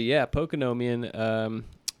 Xfinity, yeah, Poconomian.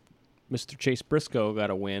 Mr. Chase Briscoe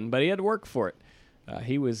got a win, but he had to work for it.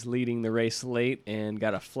 He was leading the race late and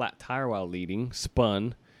got a flat tire while leading,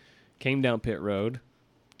 spun, came down pit road,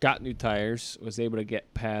 got new tires, was able to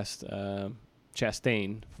get past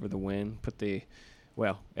Chastain for the win.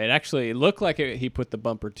 It looked like he put the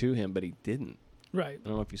bumper to him, but he didn't. Right. I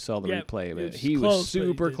don't know if you saw the replay, but was he close, was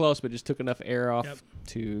super close, but just took enough air off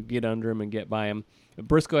to get under him and get by him.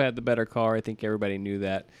 Briscoe had the better car. I think everybody knew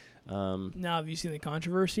that. Now, have you seen the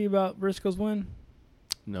controversy about Briscoe's win?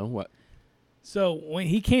 No, what? So when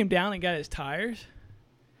he came down and got his tires,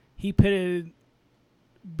 he pitted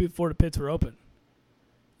before the pits were open.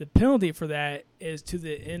 The penalty for that is to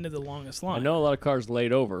the end of the longest line. I know a lot of cars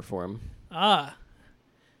laid over for him.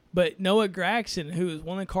 But Noah Gragson, who was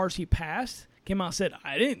one of the cars he passed, came out and said,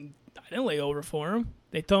 I didn't lay over for him.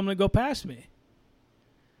 They told him to go past me.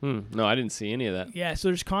 No, I didn't see any of that. Yeah, so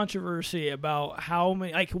there's controversy about how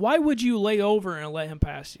many, like, why would you lay over and let him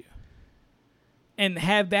pass you? And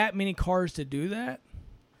have that many cars to do that?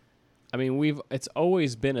 I mean, it's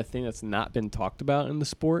always been a thing that's not been talked about in the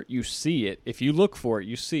sport. You see it. If you look for it,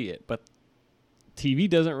 you see it. But TV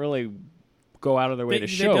doesn't really go out of their way to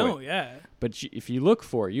show it. They don't, yeah. But if you look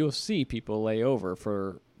for it, you'll see people lay over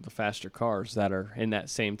for the faster cars that are in that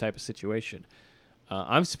same type of situation.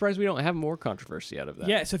 I'm surprised we don't have more controversy out of that.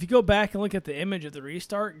 Yeah, so if you go back and look at the image of the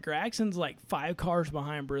restart, Gragson's like 5 cars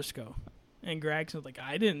behind Briscoe. And Gragson's like,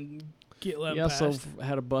 I didn't get let him past. He also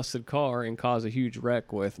had a busted car and caused a huge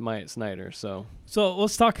wreck with Myatt Snyder. So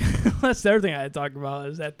let's talk. That's the other thing I had to talk about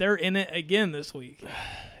is that they're in it again this week.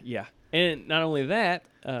 Yeah. And not only that,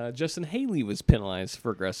 Justin Haley was penalized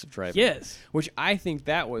for aggressive driving. Yes. Which I think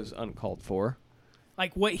that was uncalled for.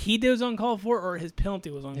 Like what he did was uncalled for, or his penalty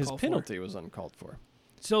was uncalled for? His penalty was uncalled for.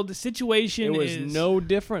 So the situation is... It was no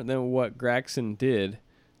different than what Gragson did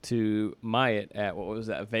to Myatt at, what was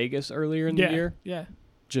that, Vegas earlier in the year? Yeah.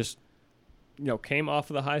 Just, came off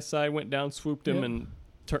of the high side, went down, swooped him, and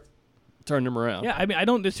turned him around. Yeah, I mean, I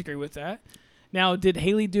don't disagree with that. Now, did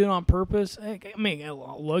Haley do it on purpose? I mean, it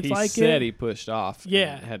looks like it. He said he pushed off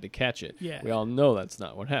and had to catch it. Yeah. We all know that's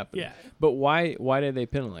not what happened. Yeah. But why did they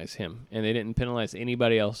penalize him? And they didn't penalize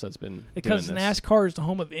anybody else that's been because doing this? NASCAR is the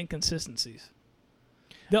home of inconsistencies.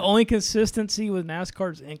 The only consistency with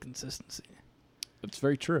NASCAR is inconsistency. It's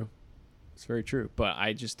very true. It's very true. But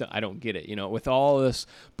I don't get it. With all this,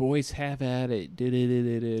 boys have at it.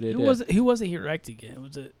 Who was it he wrecked again?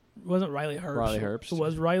 Wasn't Riley Herbst? Riley Herbst. It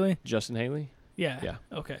was Riley? Justin Haley? Yeah.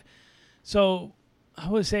 Okay. So I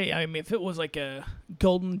would say, if it was like a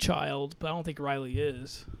golden child, but I don't think Riley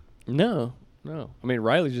is. No.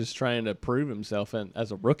 Riley's just trying to prove himself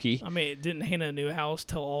as a rookie. Didn't Hannah Newhouse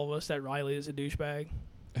tell all of us that Riley is a douchebag?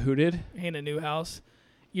 Who did? Hannah Newhouse.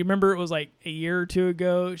 You remember it was like a year or two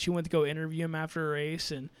ago, she went to go interview him after a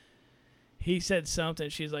race, and he said something.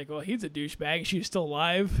 She's like, well, he's a douchebag. And she was still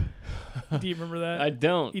alive. Do you remember that? I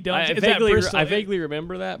don't. You don't? I vaguely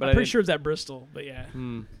remember that, but I'm pretty sure it's at Bristol, but yeah.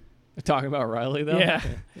 Talking about Riley, though? Yeah.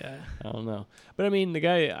 I don't know. But, the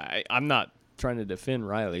guy, I'm not trying to defend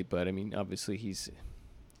Riley, but, obviously he's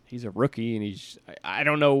a rookie, and I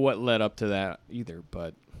don't know what led up to that either,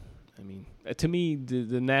 but, to me,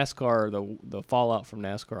 the NASCAR, the fallout from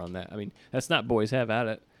NASCAR on that, that's not boys have at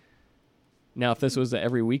it. Now, if this was an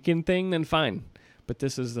every weekend thing, then fine. But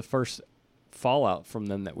this is the first fallout from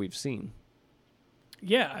them that we've seen.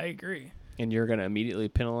 Yeah, I agree. And you're going to immediately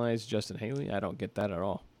penalize Justin Haley? I don't get that at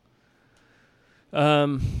all.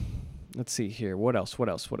 Let's see here. What else?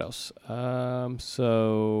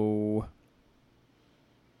 So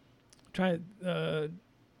try to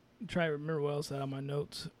remember what else I had on my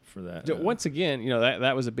notes for that. Once again,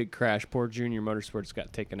 that was a big crash. Poor Junior Motorsports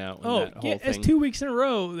got taken out. That whole thing. It's 2 weeks in a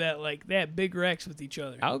row that they had big wrecks with each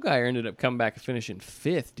other. Allgaier ended up coming back and finishing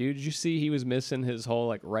 5th, dude. Did you see he was missing his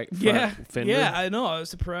whole right front fender? Yeah, I know. I was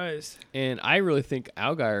surprised. And I really think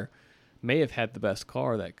Allgaier may have had the best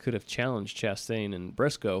car that could have challenged Chastain and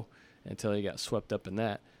Briscoe until he got swept up in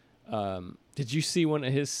that. Did you see one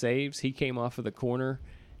of his saves? He came off of the corner,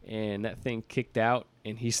 and that thing kicked out,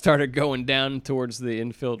 and he started going down towards the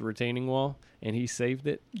infield retaining wall, and he saved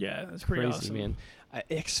it. Yeah, that's pretty crazy, awesome. Man.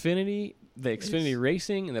 Xfinity, the Xfinity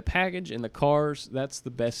Racing, and the package, and the cars, that's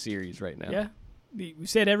the best series right now. Yeah. We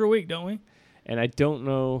say it every week, don't we? And I don't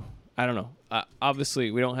know.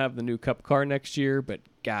 Obviously, we don't have the new Cup car next year, but,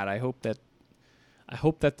 God, I hope that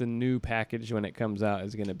the new package, when it comes out,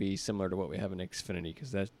 is going to be similar to what we have in Xfinity,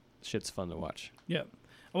 because that shit's fun to watch. Yep.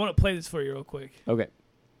 I want to play this for you real quick. Okay.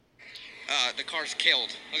 The car's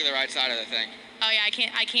killed. Look at the right side of the thing. Oh yeah,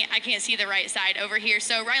 I can't see the right side over here.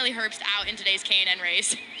 So Riley Herbst out in today's K&N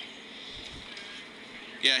race.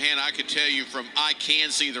 Yeah, Hannah, I could tell you I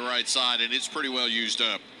can see the right side, and it's pretty well used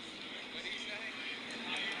up.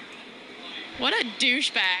 What a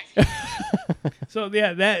douchebag. So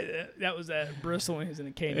yeah, that was at Bristol when he was in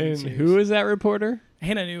the K&N And series. who is that reporter?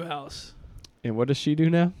 Hannah Newhouse. And what does she do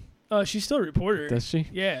now? She's still a reporter. Does she?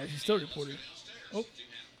 Yeah, she's still a reporter. Oh.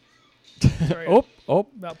 Sorry,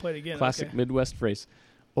 about played again. Classic okay. Midwest phrase.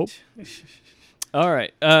 Oh. All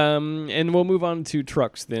right. And we'll move on to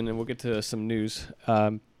trucks then, and we'll get to some news.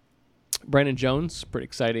 Brandon Jones, pretty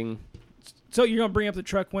exciting. So you're going to bring up the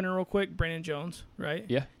truck winner real quick, Brandon Jones, right?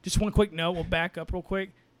 Yeah. Just one quick note. We'll back up real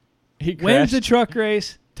quick. He wins the truck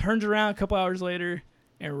race, turns around a couple hours later,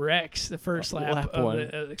 and wrecks the first lap of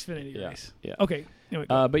the Xfinity race. Yeah. Okay. Anyway,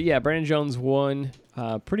 but yeah, Brandon Jones won.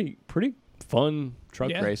 Pretty fun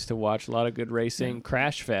truck race to watch. A lot of good racing. Yeah.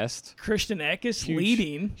 Crash fest. Christian Eckes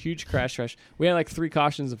leading. Huge crash fest. We had 3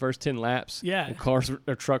 cautions the first 10 laps. Yeah. And trucks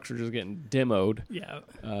were just getting demoed. Yeah.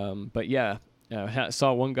 But yeah,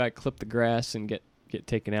 saw one guy clip the grass and get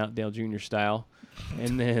taken out Dale Jr. style.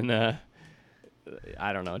 And then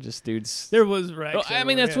I don't know, just dudes. There was wrecks.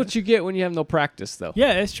 Well, that's what you get when you have no practice, though.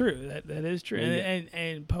 Yeah, that's true. That is true. Yeah.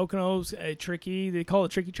 And Pocono's tricky. They call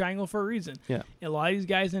it tricky triangle for a reason. Yeah. And a lot of these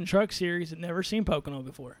guys in truck series have never seen Pocono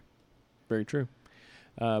before. Very true.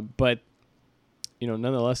 But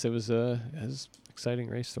nonetheless, it was exciting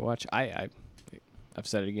race to watch. I've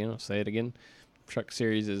said it again. I'll say it again. Truck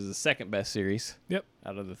series is the second best series. Yep.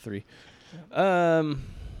 Out of the 3. Yep.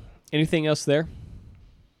 Anything else there?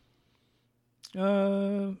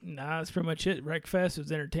 Nah, that's pretty much it. Wreckfest was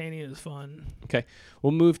entertaining. It was fun. Okay.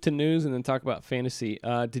 We'll move to news and then talk about fantasy.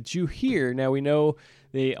 Did you hear? Now we know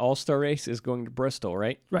the All-Star race is going to Bristol,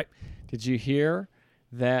 right? Right. Did you hear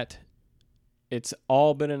that it's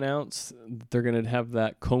all been announced they're going to have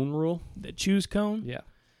that cone rule? The choose cone? Yeah.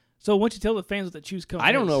 So why don't you tell the fans what the choose cone is?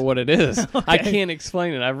 I don't know what it is. Okay. I can't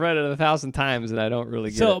explain it. I've read it 1,000 times and I don't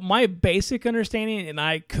really get it. So my basic understanding, and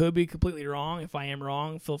I could be completely wrong. If I am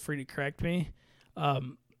wrong, feel free to correct me.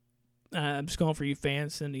 I'm just going for you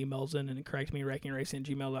fans. Send emails in and correct me,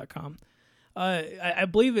 wreckingracing@gmail.com. I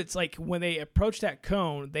believe it's when they approach that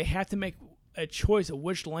cone, they have to make a choice of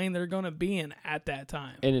which lane they're going to be in at that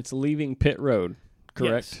time. And it's leaving pit road,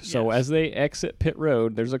 correct? Yes, so as they exit pit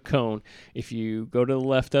road, there's a cone. If you go to the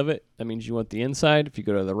left of it, that means you want the inside. If you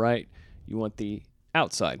go to the right, you want the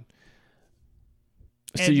outside.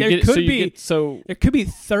 And there could be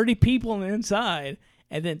 30 people on the inside,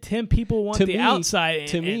 and then 10 people want the outside.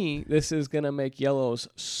 To me, this is going to make yellows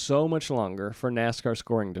so much longer for NASCAR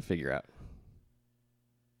scoring to figure out.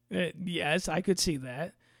 Yes, I could see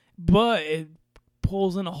that. But it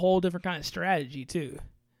pulls in a whole different kind of strategy, too.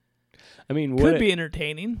 I mean, could be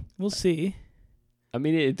entertaining. We'll see. I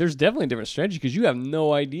mean, there's definitely a different strategy because you have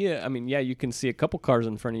no idea. I mean, yeah, you can see a couple cars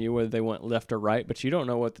in front of you whether they went left or right, but you don't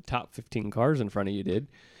know what the top 15 cars in front of you did.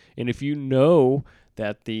 And if you know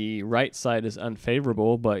that the right side is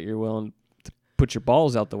unfavorable, but you're willing to put your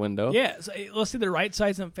balls out the window. Yeah, so let's say the right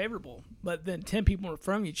side's unfavorable, but then 10 people in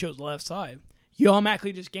front of you chose the left side. You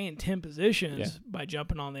automatically just gain 10 positions by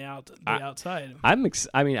jumping on the outside. I'm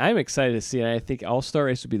excited to see it. I think All-Star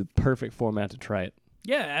Race would be the perfect format to try it.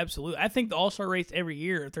 Yeah, absolutely. I think the All-Star Race every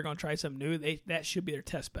year, if they're going to try something new, that should be their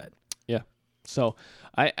test bed. Yeah. So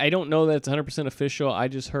I don't know that it's 100% official. I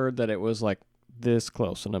just heard that it was like this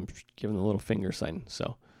close, and I'm giving the little finger sign.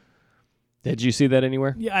 So did you see that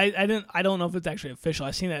anywhere? Yeah, I don't know if it's actually official.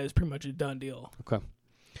 I seen that as pretty much a done deal. Okay.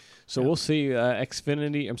 So we'll see.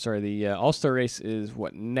 The All-Star Race is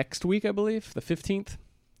what, next week, I believe? The 15th?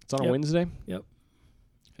 It's on a Wednesday? Yep.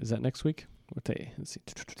 Is that next week? What day? Let's see.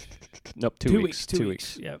 Nope, 2 weeks. 2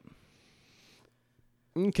 weeks. Yep.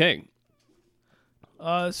 Okay.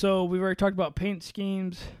 So we've already talked about paint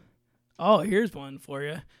schemes. Oh, here's one for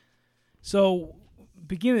you. So,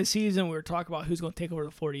 beginning of the season, we were talking about who's going to take over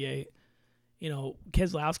the 48. You know,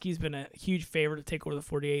 Keselowski's been a huge favorite to take over the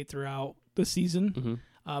 48 throughout the season. Mm-hmm.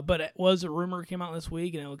 But it was a rumor came out this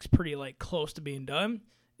week, and it looks pretty close to being done.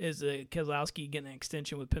 Is Keselowski getting an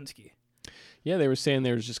extension with Penske? Yeah, they were saying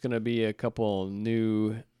there's just going to be a couple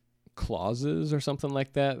new clauses or something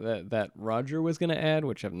like that Roger was going to add,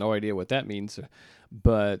 which I have no idea what that means.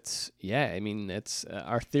 But yeah, I mean, it's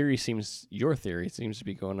your theory seems to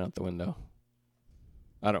be going out the window.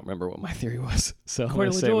 I don't remember what my theory was, so I'm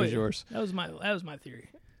going to say it was yours. That was my theory.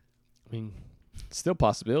 I mean, it's still a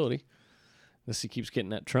possibility. Unless he keeps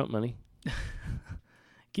getting that Trump money.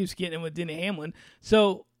 Keeps getting it with Denny Hamlin.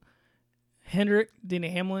 So, Hendrick, Denny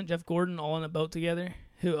Hamlin, Jeff Gordon, all on a boat together.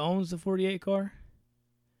 Who owns the 48 car?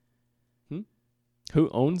 Who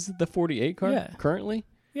owns the 48 car? Yeah. Currently?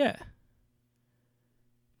 Yeah.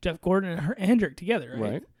 Jeff Gordon and Hendrick together,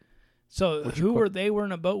 right? Right. So, who were they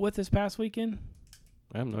in a boat with this past weekend?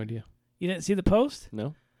 I have no idea. You didn't see the post?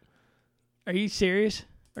 No. Are you serious?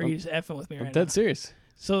 Or are you just effing with me right now? I'm dead serious.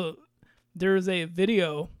 So, there's a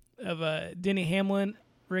video of Denny Hamlin,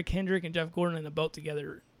 Rick Hendrick, and Jeff Gordon in a boat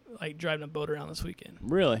together, like driving a boat around this weekend.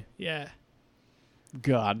 Really? Yeah.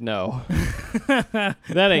 God, no. That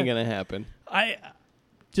ain't going to happen. I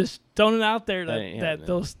just throwing it out there that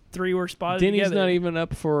those three were spotted Denny's together. not even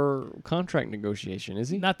up for contract negotiation, is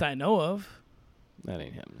he? Not that I know of. That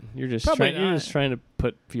ain't happening. You're just trying to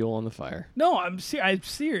put fuel on the fire. No, I'm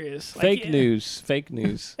serious. Fake news. Fake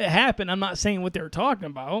news. It happened. I'm not saying what they were talking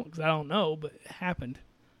about because I don't know, but it happened.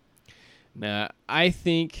 Nah, I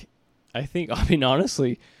think. I mean,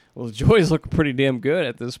 honestly, well, Joy's looking pretty damn good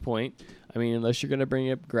at this point. I mean, unless you're going to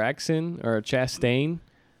bring up Gragson or Chastain.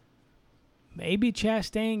 Maybe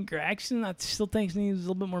Chastain, Gragson. I still think he needs a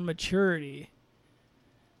little bit more maturity.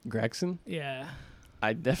 Gragson? Yeah.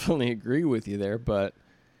 I definitely agree with you there, but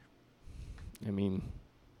I mean,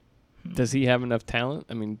 does he have enough talent?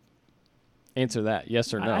 I mean, answer that,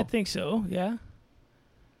 yes or no. I think so, yeah.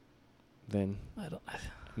 Then, I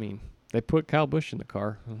mean, they put Kyle Busch in the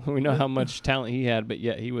car. We know how much talent he had, but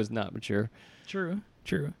yet he was not mature. True.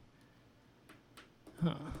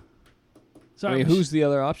 Huh. So I mean, who's the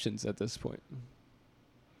other options at this point?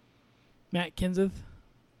 Matt Kenseth,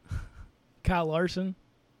 Kyle Larson.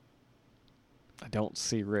 I don't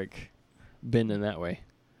see Rick bending that way.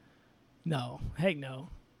 No, heck no.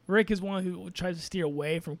 Rick is one who tries to steer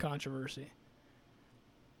away from controversy.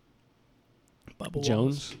 Bubba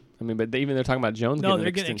Jones? Wallace. I mean, but they're talking about Jones getting an extension. No,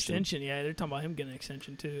 they're getting an extension. Yeah, they're talking about him getting an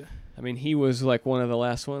extension too. I mean, he was like one of the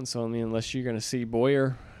last ones, so I mean, unless you're going to see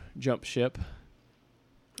Boyer jump ship.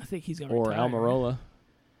 I think he's going to retire. Or Almirola.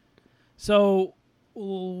 So,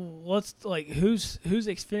 let's, who's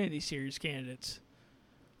Xfinity Series candidates?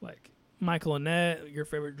 Like, Michael Annett, your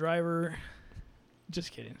favorite driver.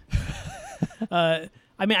 Just kidding. I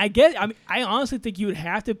honestly think you would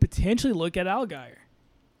have to potentially look at Allgaier.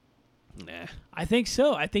 Nah. I think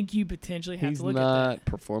so. I think you potentially have to look at that. He's not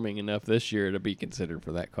performing enough this year to be considered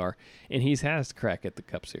for that car. And he's has to crack at the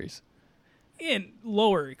Cup Series. And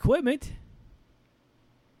lower equipment.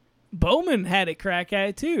 Bowman had a crack at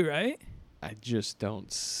it too, right? I just don't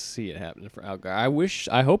see it happening for Allgaier.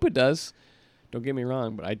 I hope it does, Don't get me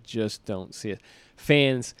wrong, but I just don't see it.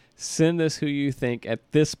 Fans, send us who you think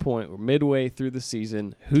at this point. We're midway through the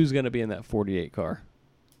season. Who's going to be in that 48 car?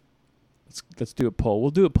 Let's do a poll.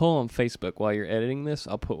 We'll do a poll on Facebook while you're editing this.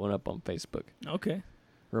 I'll put one up on Facebook. Okay.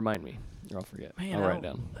 Remind me, or I'll forget. Man, I'll write it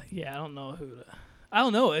down. Yeah, I don't know who to. I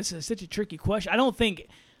don't know. It's such a tricky question. I don't think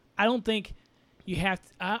you have to.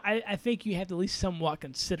 I think you have to at least somewhat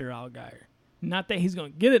consider Allgaier. Not that he's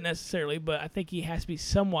going to get it necessarily, but I think he has to be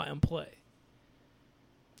somewhat in play.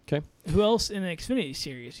 Okay. Who else in the Xfinity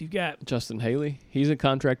series? You've got Justin Haley. He's in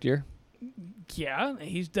contract year. Yeah,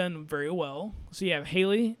 he's done very well. So you have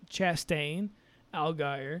Haley, Chastain,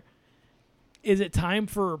 Allgaier. Is it time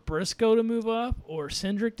for Briscoe to move up or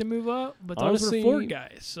Cindric to move up? But those Honestly, are Ford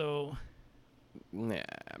guys, so. Nah,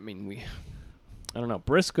 I mean, I don't know.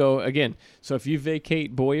 Briscoe, again, so if you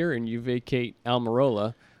vacate Boyer and you vacate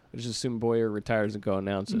Almirola, let's just assume Boyer retires and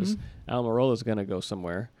announces. Almirola's going to go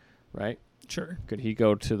somewhere, right? Sure. Could he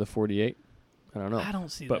go to the 48? I don't know. I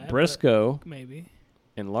don't see but that. Briscoe but maybe.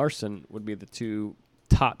 and Larson would be the two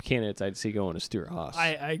top candidates I'd see going to Stewart Haas. I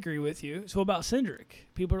agree with you. So about Cindric?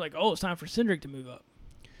 People are like, oh, it's time for Cindric to move up.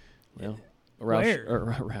 Well, Where?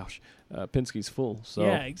 Penske's full. So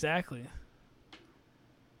yeah, exactly.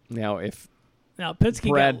 now if Now Penske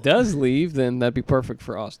Brad does leave, then that'd be perfect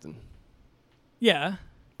for Austin. Yeah.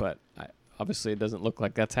 But obviously it doesn't look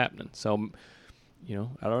like that's happening. So, I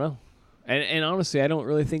don't know. And honestly, I don't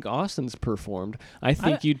really think Austin's performed. I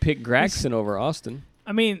think you'd pick Gragson over Austin.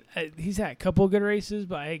 I mean, he's had a couple of good races,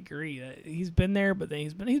 but I agree that he's been there, but then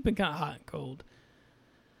he's been kind of hot and cold.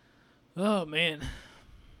 Oh man!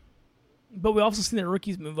 But we also seen the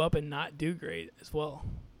rookies move up and not do great as well.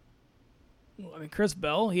 I mean, Chris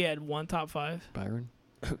Bell, he had one top 5. Byron,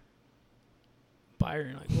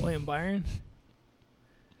 like William Byron.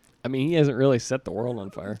 I mean, he hasn't really set the world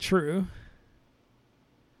on fire. True.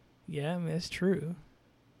 Yeah, I mean, it's true.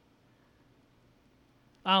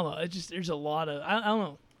 I don't know. It's just there's a lot of I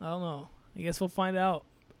don't know. I guess we'll find out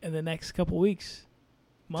in the next couple weeks,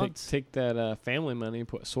 months. Take that family money and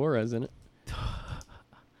put Suarez in it.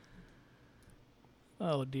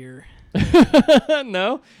 Oh dear.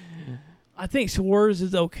 No, I think Suarez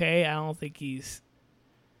is okay. I don't think he's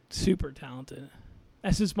super talented.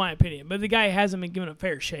 That's just my opinion. But the guy hasn't been given a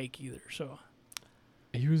fair shake either. So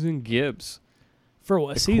he was in Gibbs for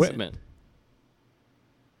what equipment. season?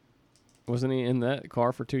 Wasn't he in that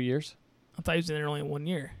car for 2 years? I thought he was in there only 1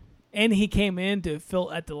 year. And he came in to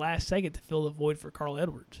fill at the last second to fill the void for Carl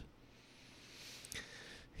Edwards.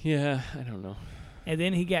 Yeah, I don't know. And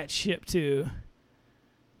then he got shipped to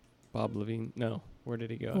Bob Levine. No, where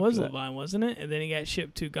did he go? It was Levine, wasn't it? And then he got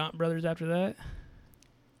shipped to Gaunt Brothers after that.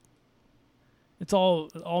 It's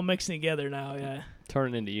all mixing together now, yeah.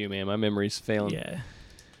 Turning into you, man. My memory's failing. Yeah.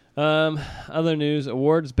 Other news,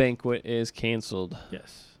 awards banquet is canceled.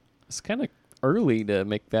 Yes. It's kind of early to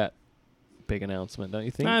make that big announcement, don't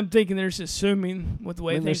you think? I'm thinking they're just assuming with the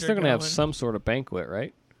way they're things still are going going. to have some sort of banquet,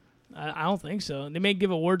 right? I don't think so. They may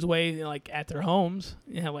give awards away like at their homes.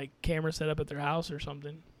 You have like cameras set up at their house or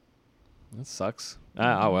something. That sucks.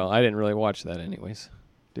 Well, I didn't really watch that anyways.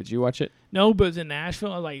 Did you watch it? No, but it was in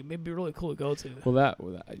Nashville. I was like, it'd be really cool to go to.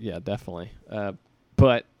 Well, yeah, definitely.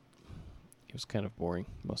 But it was kind of boring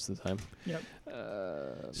most of the time. Yep.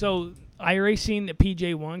 So iRacing, the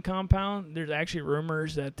PJ1 compound, there's actually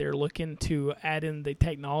rumors that they're looking to add in the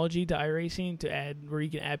technology to iRacing to add where you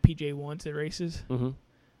can add PJ1 to the races. Mm-hmm.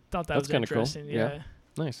 Thought that That's was kinda cool. interesting. Yeah.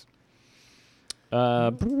 Nice.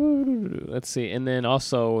 Let's see. And then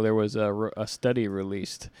also there was a study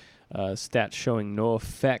released, stats showing no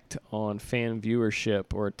effect on fan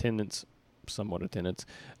viewership or attendance, somewhat attendance,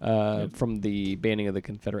 from the banning of the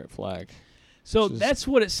Confederate flag. So that's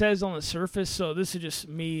what it says on the surface. So this is just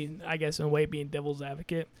me, I guess, in a way, being devil's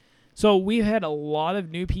advocate. So we've had a lot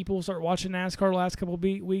of new people start watching NASCAR the last couple of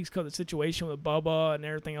weeks because of the situation with Bubba and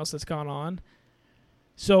everything else that's gone on.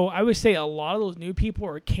 So I would say a lot of those new people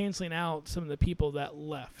are canceling out some of the people that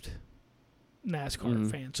left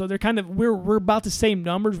NASCAR fans. So they're kind of we're about the same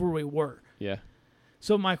numbers where we were. Yeah.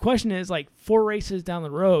 So my question is, like, 4 races down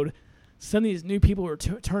the road, some of these new people who are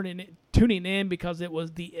tuning in because it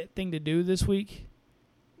was the thing to do this week,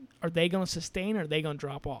 are they going to sustain or are they going to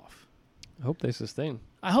drop off? I hope they sustain.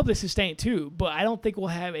 I hope they sustain too, but I don't think we'll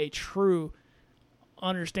have a true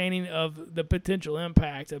understanding of the potential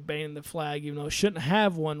impact of banning the flag, even though it shouldn't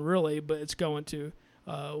have one really, but it's going to.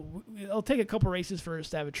 It'll take a couple races for us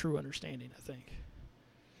to have a true understanding, I think.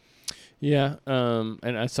 Yeah, and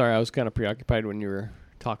I'm sorry, I was kind of preoccupied when you were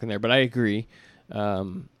talking there, but I agree.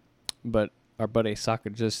 But our buddy Saka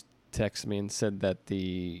just texted me and said that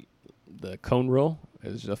the cone roll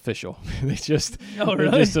is official. They just really?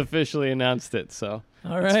 they just officially announced it. So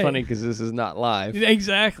All it's right. funny because this is not live.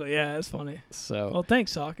 Exactly. Yeah, that's funny. So Well,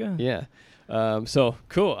 thanks, Sokka. yeah. So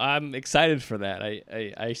cool. I'm excited for that.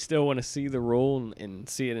 I still want to see the rule and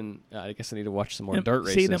see it in. I guess I need to watch some more And dirt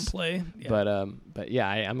races. see them play. Yeah. But yeah,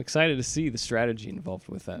 I'm excited to see the strategy involved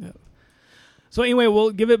with that. Yeah. So anyway,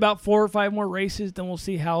 we'll give it about 4 or 5 more races, then we'll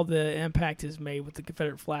see how the impact is made with the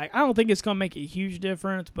Confederate flag. I don't think it's going to make a huge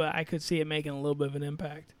difference, but I could see it making a little bit of an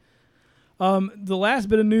impact. The last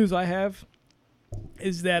bit of news I have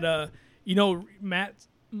is that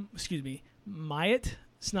Myatt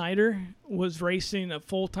Snyder was racing a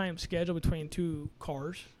full-time schedule between 2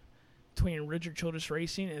 cars, between Richard Childress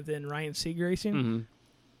Racing and then Ryan Sieg Racing. Mm-hmm.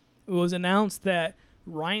 It was announced that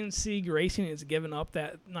Ryan Sieg Racing is giving up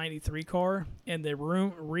that 93 car, and the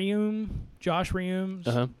Josh Reum's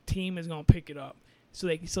team is going to pick it up. So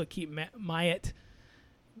they can still keep Myatt.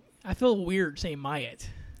 I feel weird saying Myatt.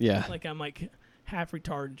 Yeah. Like I'm like half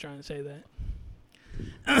retarded trying to say that.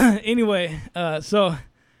 Anyway, they're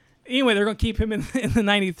going to keep him in the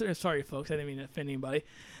 93. Sorry, folks. I didn't mean to offend anybody.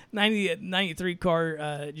 93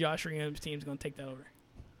 car Josh Reum's team is going to take that over.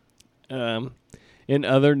 In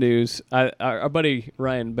other news, our buddy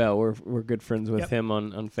Ryan Bell, we're good friends with him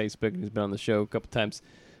on Facebook. He's been on the show a couple times.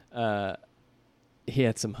 He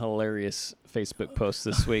had some hilarious Facebook posts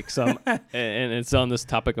this week. And it's on this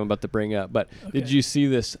topic I'm about to bring up. But did you see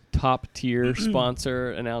this top tier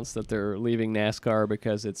sponsor announce that they're leaving NASCAR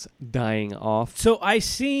because it's dying off? So I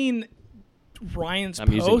seen Ryan's I'm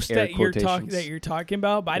using post air that you're quotations. talking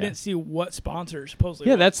about, but I didn't see what sponsor supposedly.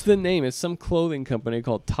 Yeah, was. that's the name. It's some clothing company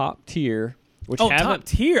called Top Tier. Top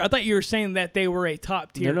tier. I thought you were saying that they were a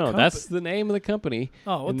top tier. No, company. that's the name of the company.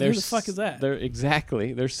 Oh, what the fuck is that?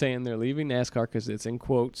 They're saying they're leaving NASCAR because it's in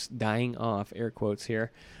quotes dying off, air quotes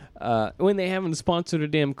here, when they haven't sponsored a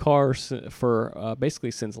damn car for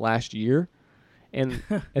basically since last year, and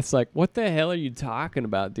it's like, what the hell are you talking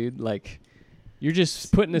about, dude? Like, you're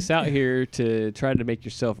just putting this out here to try to make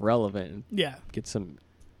yourself relevant and get some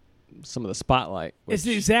of the spotlight. It's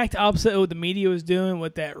the exact opposite of what the media was doing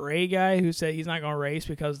with that Ray guy who said he's not going to race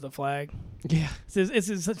because of the flag. Yeah.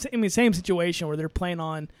 It's same situation where they're playing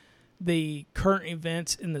on the current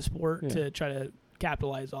events in the sport to try to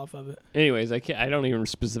capitalize off of it. Anyways, I don't even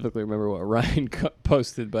specifically remember what Ryan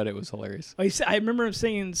posted, but it was hilarious. I remember him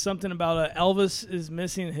saying something about Elvis is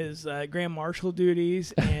missing his Grand Marshal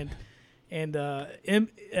duties and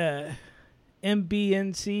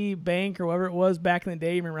MBNC Bank or whatever it was back in the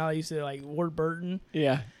day. Remember how they used to like Ward Burton?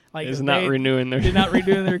 Yeah. Like they're not renewing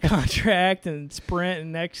their contract, and Sprint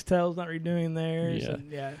and Nextel's not renewing theirs.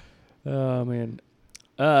 Yeah. And, oh man.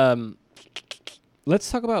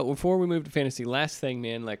 Let's talk about, before we move to fantasy, last thing,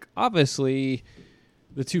 man, like obviously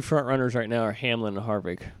the 2 front runners right now are Hamlin and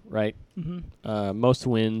Harvick, right? Mm-hmm. Most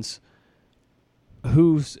wins.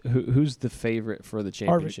 Who's the favorite for the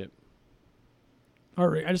championship?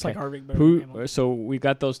 Harvick. I just like Harvick better than Hamlin. So we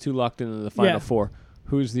got those 2 locked into the final 4.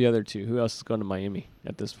 Who's the other 2? Who else is going to Miami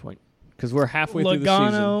at this point? Because we're halfway through the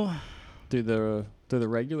season. Through the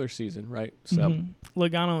regular season, right? So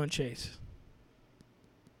Logano and Chase.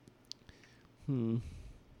 And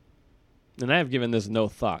I have given this no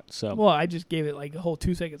thought. So well, I just gave it like a whole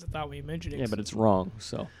 2 seconds of thought when you mentioned it. Yeah, but it's wrong.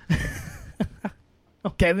 So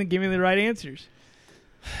okay, then give me the right answers.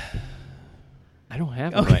 I don't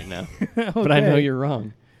have them right now, but I know you're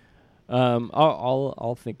wrong.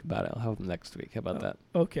 I'll think about it. I'll have them next week. How about that?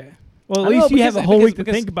 Okay. Well, at least you have a whole week to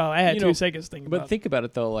think about it. I had 2 seconds to think about it. But think about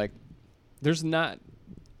it, though. Like, there's not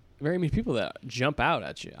very many people that jump out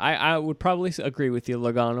at you. I would probably agree with you.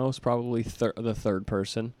 Logano's probably the third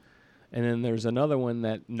person. And then there's another one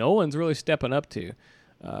that no one's really stepping up to.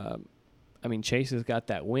 I mean, Chase has got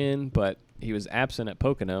that win, but he was absent at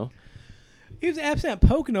Pocono. He was absent at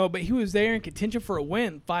Pocono, but he was there in contention for a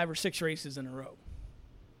win 5 or 6 races in a row.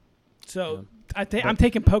 So I'm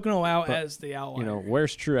taking Pocono out as the outlier. You know,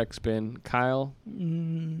 where's Truex been? Kyle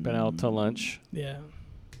been out to lunch. Yeah.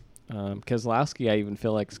 Keselowski, I even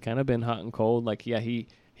feel like, has kind of been hot and cold. Like, yeah, he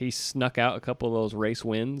snuck out a couple of those race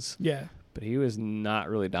wins. Yeah. But he was not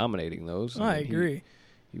really dominating those. I agree.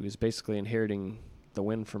 He was basically inheriting the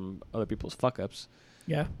win from other people's fuck-ups.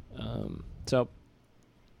 Yeah. So,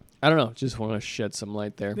 I don't know. Just want to shed some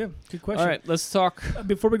light there. Yeah, good question. All right, let's talk.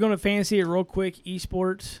 Before we go into fantasy, real quick,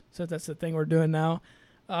 esports, since that's the thing we're doing now.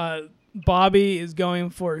 Bobby is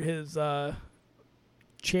going for his 5th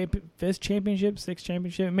championship, 6th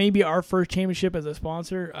championship. Maybe our first championship as a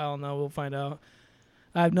sponsor. I don't know. We'll find out.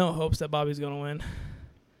 I have no hopes that Bobby's going to win.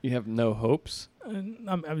 You have no hopes?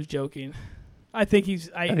 I was joking. I think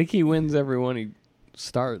I think he wins every one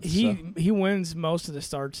starts. He wins most of the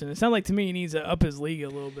starts, and it sounds like to me he needs to up his league a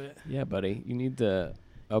little bit. Yeah, buddy. You need to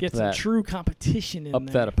up Get that some true competition in up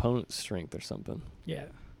there. that opponent's strength or something. Yeah.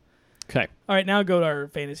 Okay. All right, now go to our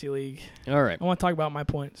fantasy league. All right. I want to talk about my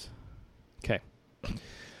points. Okay.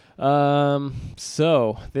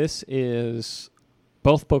 So this is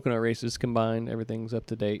both Pocono races combined. Everything's up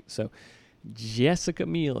to date. So Jessica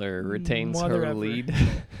Mueller retains Mother her effer. lead.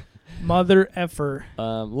 Mother effer.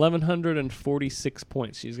 1,146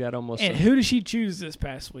 points. She's got almost. And who did she choose this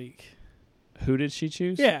past week? Who did she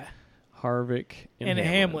choose? Yeah. Harvick and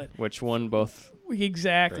Hamlin. which won both.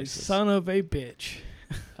 Exactly. Races. Son of a bitch.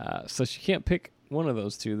 So she can't pick one of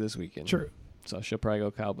those two this weekend. True. So she'll probably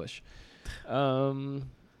go Kyle Busch.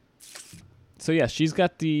 So yeah, she's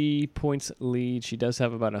got the points lead. She does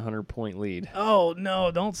have about 100-point lead. Oh,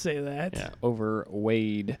 no, don't say that. Yeah, over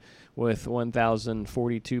Wade with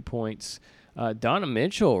 1,042 points. Donna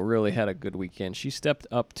Mitchell really had a good weekend. She stepped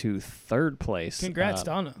up to third place. Congrats,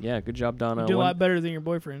 Donna. Yeah, good job, Donna. You do a lot better than your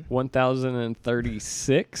boyfriend.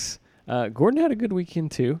 1,036. Gordon had a good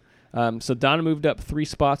weekend too. So Donna moved up 3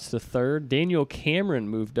 spots to third. Daniel Cameron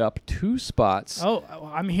moved up 2 spots. Oh,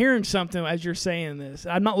 I'm hearing something as you're saying this.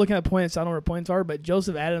 I'm not looking at points. I don't know where points are, but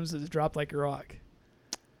Joseph Adams has dropped like a rock.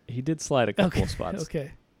 He did slide a couple spots.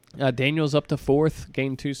 Okay. Daniel's up to fourth,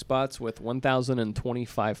 gained 2 spots with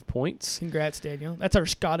 1,025 points. Congrats, Daniel. That's our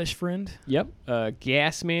Scottish friend. Yep.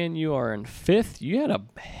 Gasman, you are in fifth. You had a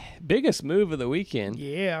biggest move of the weekend.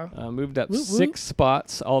 Yeah. Moved up Woo, woo. 6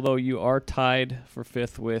 spots, although you are tied for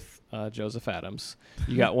fifth with Joseph Adams.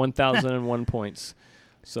 You got 1,001 points.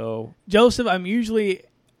 So Joseph, I'm usually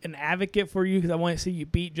an advocate for you because I want to see you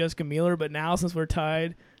beat Jessica Mueller, but now since we're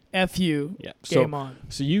tied, F you. yeah, Game on.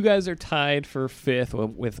 So you guys are tied for fifth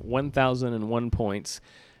with 1,001 points,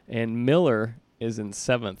 and Miller is in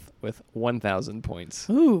seventh with 1,000 points.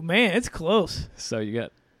 Ooh, man, it's close. So you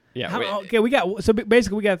got Okay, we got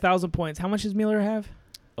 1,000 points. How much does Mueller have?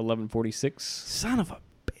 1,146. Son of a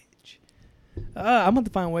bitch. I'm going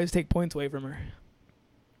to find ways to take points away from her.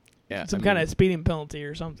 Yeah, Some kind of speeding penalty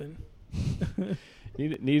or something.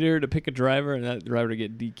 Need her to pick a driver and that driver to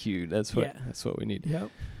get DQ'd. That's what we need. Yep.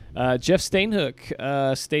 Jeff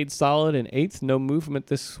Stainhook stayed solid in 8th. No movement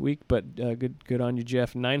this week, but good on you,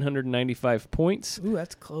 Jeff. 995 points. Ooh,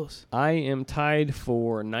 that's close. I am tied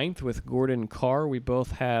for 9th with Gordon Carr. We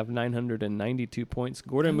both have 992 points.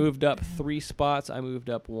 Gordon moved up 3 spots. I moved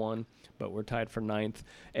up 1, but we're tied for 9th.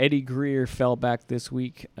 Eddie Greer fell back this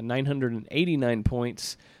week, 989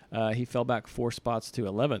 points. He fell back 4 spots to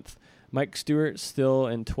 11th. Mike Stewart still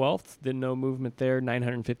in 12th. Did no movement there,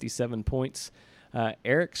 957 points.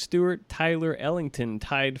 Eric Stewart, Tyler Ellington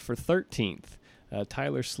tied for 13th.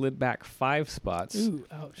 Tyler slid back 5 spots. Ooh,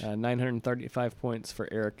 ouch. 935 points for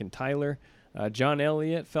Eric and Tyler. John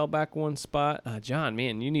Elliott fell back 1 spot. John,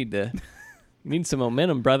 man, you need some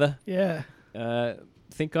momentum, brother. Yeah.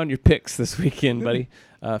 Think on your picks this weekend, buddy.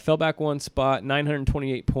 Fell back 1 spot,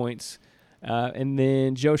 928 points. And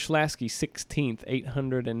then Joe Schlasky, 16th,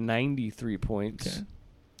 893 points.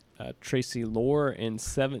 Okay. Tracy Lohr in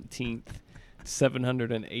 17th,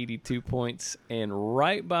 782 points. And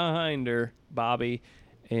right behind her, Bobby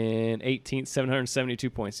in 18th, 772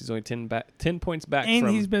 points. He's only 10 points back and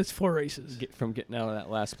from he's missed 4 races. From getting out of that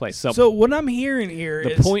last place. So what I'm hearing here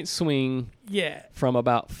is... the point swing from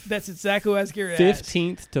about that's exactly what I was scared to ask.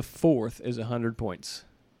 15th to 4th is 100 points.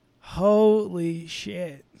 Holy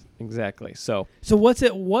shit. Exactly. So what's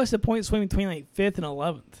the point swing between like 5th and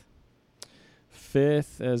 11th?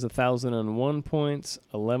 5th has 1,001 points.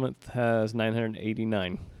 11th has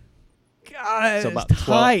 989. God, so about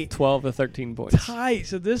tight. 12 to 13 points. Tight.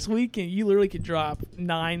 So this weekend you literally could drop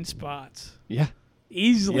 9 spots. Yeah.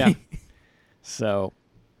 Easily. Yeah. So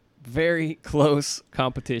very close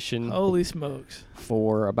competition. Holy smokes.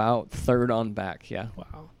 For about third on back. Yeah.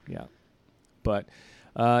 Wow. Yeah. But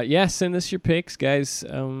send us your picks, guys.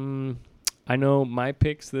 I know my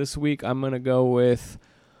picks this week. I'm going to go with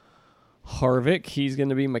Harvick. He's going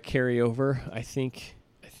to be my carryover. I think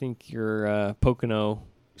your Pocono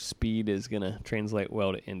speed is going to translate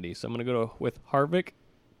well to Indy. So I'm going to go with Harvick,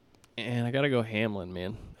 and I got to go Hamlin,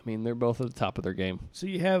 man. I mean, they're both at the top of their game. So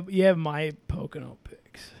you have my Pocono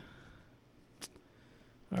picks.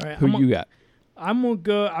 All right. Who you got? I'm going to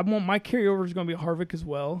go. My carryover is going to be Harvick as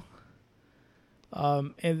well.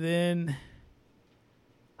 And then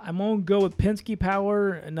I'm going to go with Penske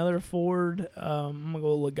Power, another Ford. I'm going to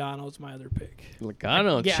go with Logano as my other pick.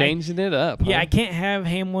 Logano changing it up. Yeah, huh? I can't have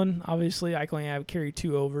Hamlin. Obviously, I can only carry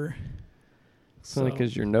 2 over. It's only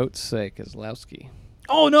because your notes say Keselowski.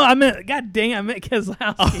 Oh, no, I meant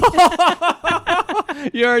Keselowski.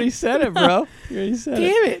 You already said it, bro. You already said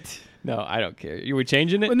Damn it. No, I don't care. You were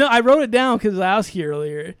changing it? Well, no, I wrote it down because I asked you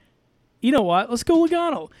earlier. You know what? Let's go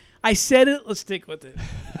Logano. I said it. Let's stick with it.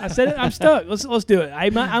 I said it. I'm stuck. Let's do it.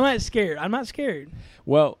 I'm not scared. I'm not scared.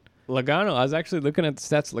 Well, Logano, I was actually looking at the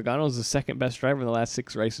stats. Logano is the second best driver in the last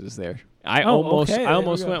 6 races there. I almost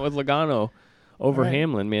went with Logano over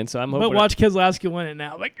Hamlin, man. So I'm hoping. But watch Keselowski win it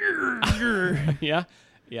now. Like, yeah.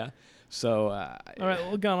 So, all right,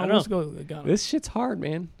 Logano. Let's go with Logano. This shit's hard,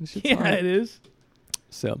 man. Hard. It is.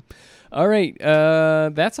 So, all right.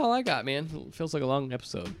 That's all I got, man. It feels like a long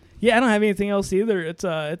episode. Yeah, I don't have anything else either.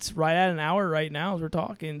 It's right at an hour right now as we're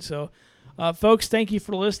talking. So, folks, thank you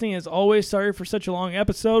for listening. As always, sorry for such a long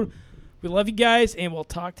episode. We love you guys, and we'll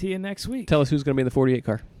talk to you next week. Tell us who's going to be in the 48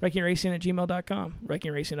 car. WreckingRacing@gmail.com.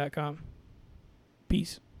 WreckingRacing.com.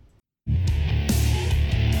 Peace.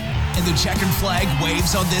 And the checkered flag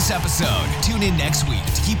waves on this episode. Tune in next week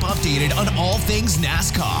to keep updated on all things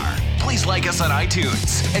NASCAR. Please like us on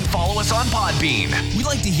iTunes and follow us on Podbean. We'd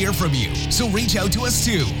like to hear from you, so reach out to us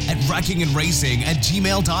too at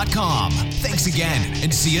wreckingandracing@gmail.com. Thanks again,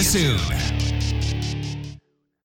 and see you soon.